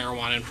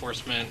Marijuana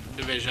Enforcement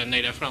Division,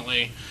 they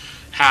definitely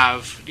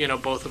have,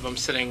 both of them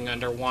sitting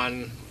under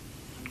one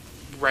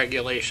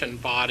regulation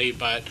body,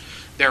 but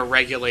they're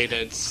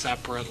regulated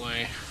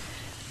separately.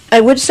 I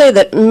would say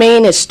that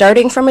Maine is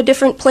starting from a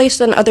different place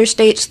than other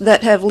states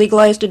that have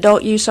legalized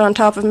adult use on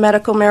top of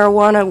medical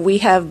marijuana. We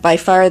have by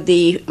far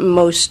the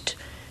most,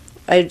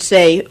 I'd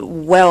say,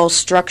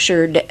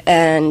 well-structured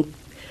and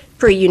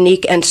pretty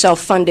unique and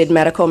self-funded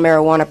medical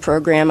marijuana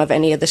program of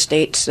any of the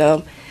states.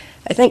 So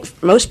I think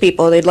for most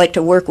people, they'd like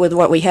to work with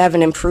what we have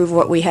and improve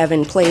what we have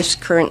in place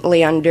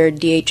currently under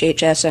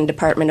DHHS and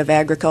Department of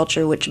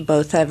Agriculture, which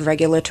both have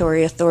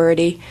regulatory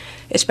authority,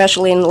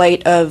 especially in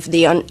light of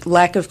the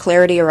lack of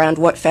clarity around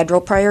what federal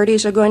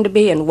priorities are going to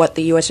be and what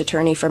the U.S.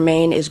 Attorney for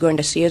Maine is going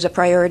to see as a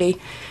priority.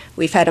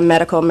 We've had a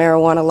medical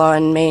marijuana law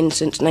in Maine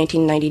since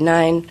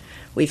 1999.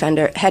 We've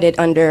had it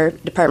under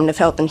Department of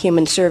Health and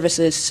Human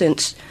Services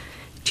since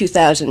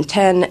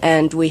 2010,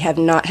 and we have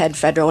not had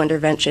federal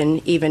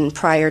intervention even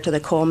prior to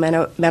the Cole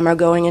memo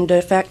going into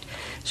effect.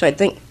 So I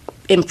think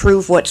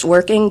improve what's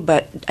working,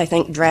 but I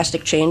think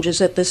drastic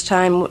changes at this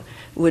time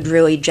would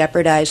really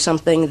jeopardize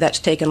something that's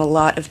taken a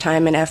lot of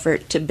time and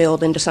effort to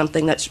build into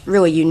something that's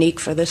really unique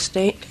for this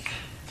state.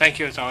 Thank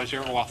you, as always.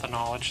 You're a wealth of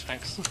knowledge.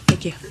 Thanks.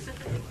 Thank you.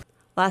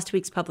 Last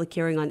week's public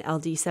hearing on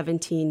LD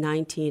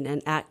 1719,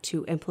 an act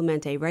to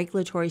implement a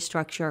regulatory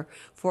structure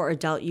for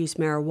adult use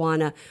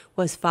marijuana,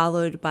 was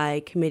followed by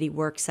committee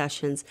work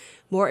sessions.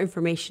 More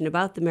information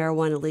about the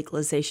Marijuana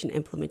Legalization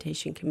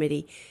Implementation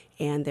Committee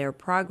and their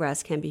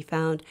progress can be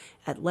found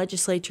at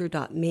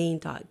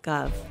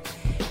legislature.maine.gov.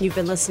 You've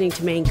been listening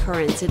to Maine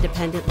Currents,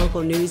 independent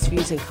local news,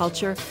 views, and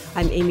culture.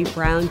 I'm Amy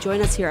Brown.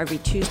 Join us here every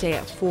Tuesday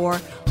at 4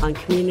 on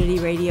Community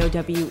Radio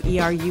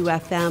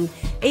WERU-FM,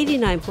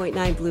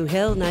 89.9 Blue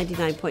Hill,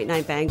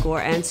 99.9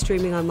 Bangor, and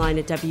streaming online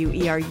at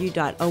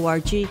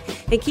weru.org.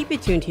 And keep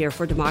it tuned here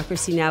for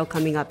Democracy Now!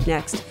 Coming up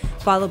next,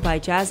 followed by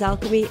Jazz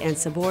Alchemy and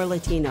Sabor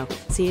Latino.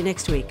 See you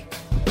next week.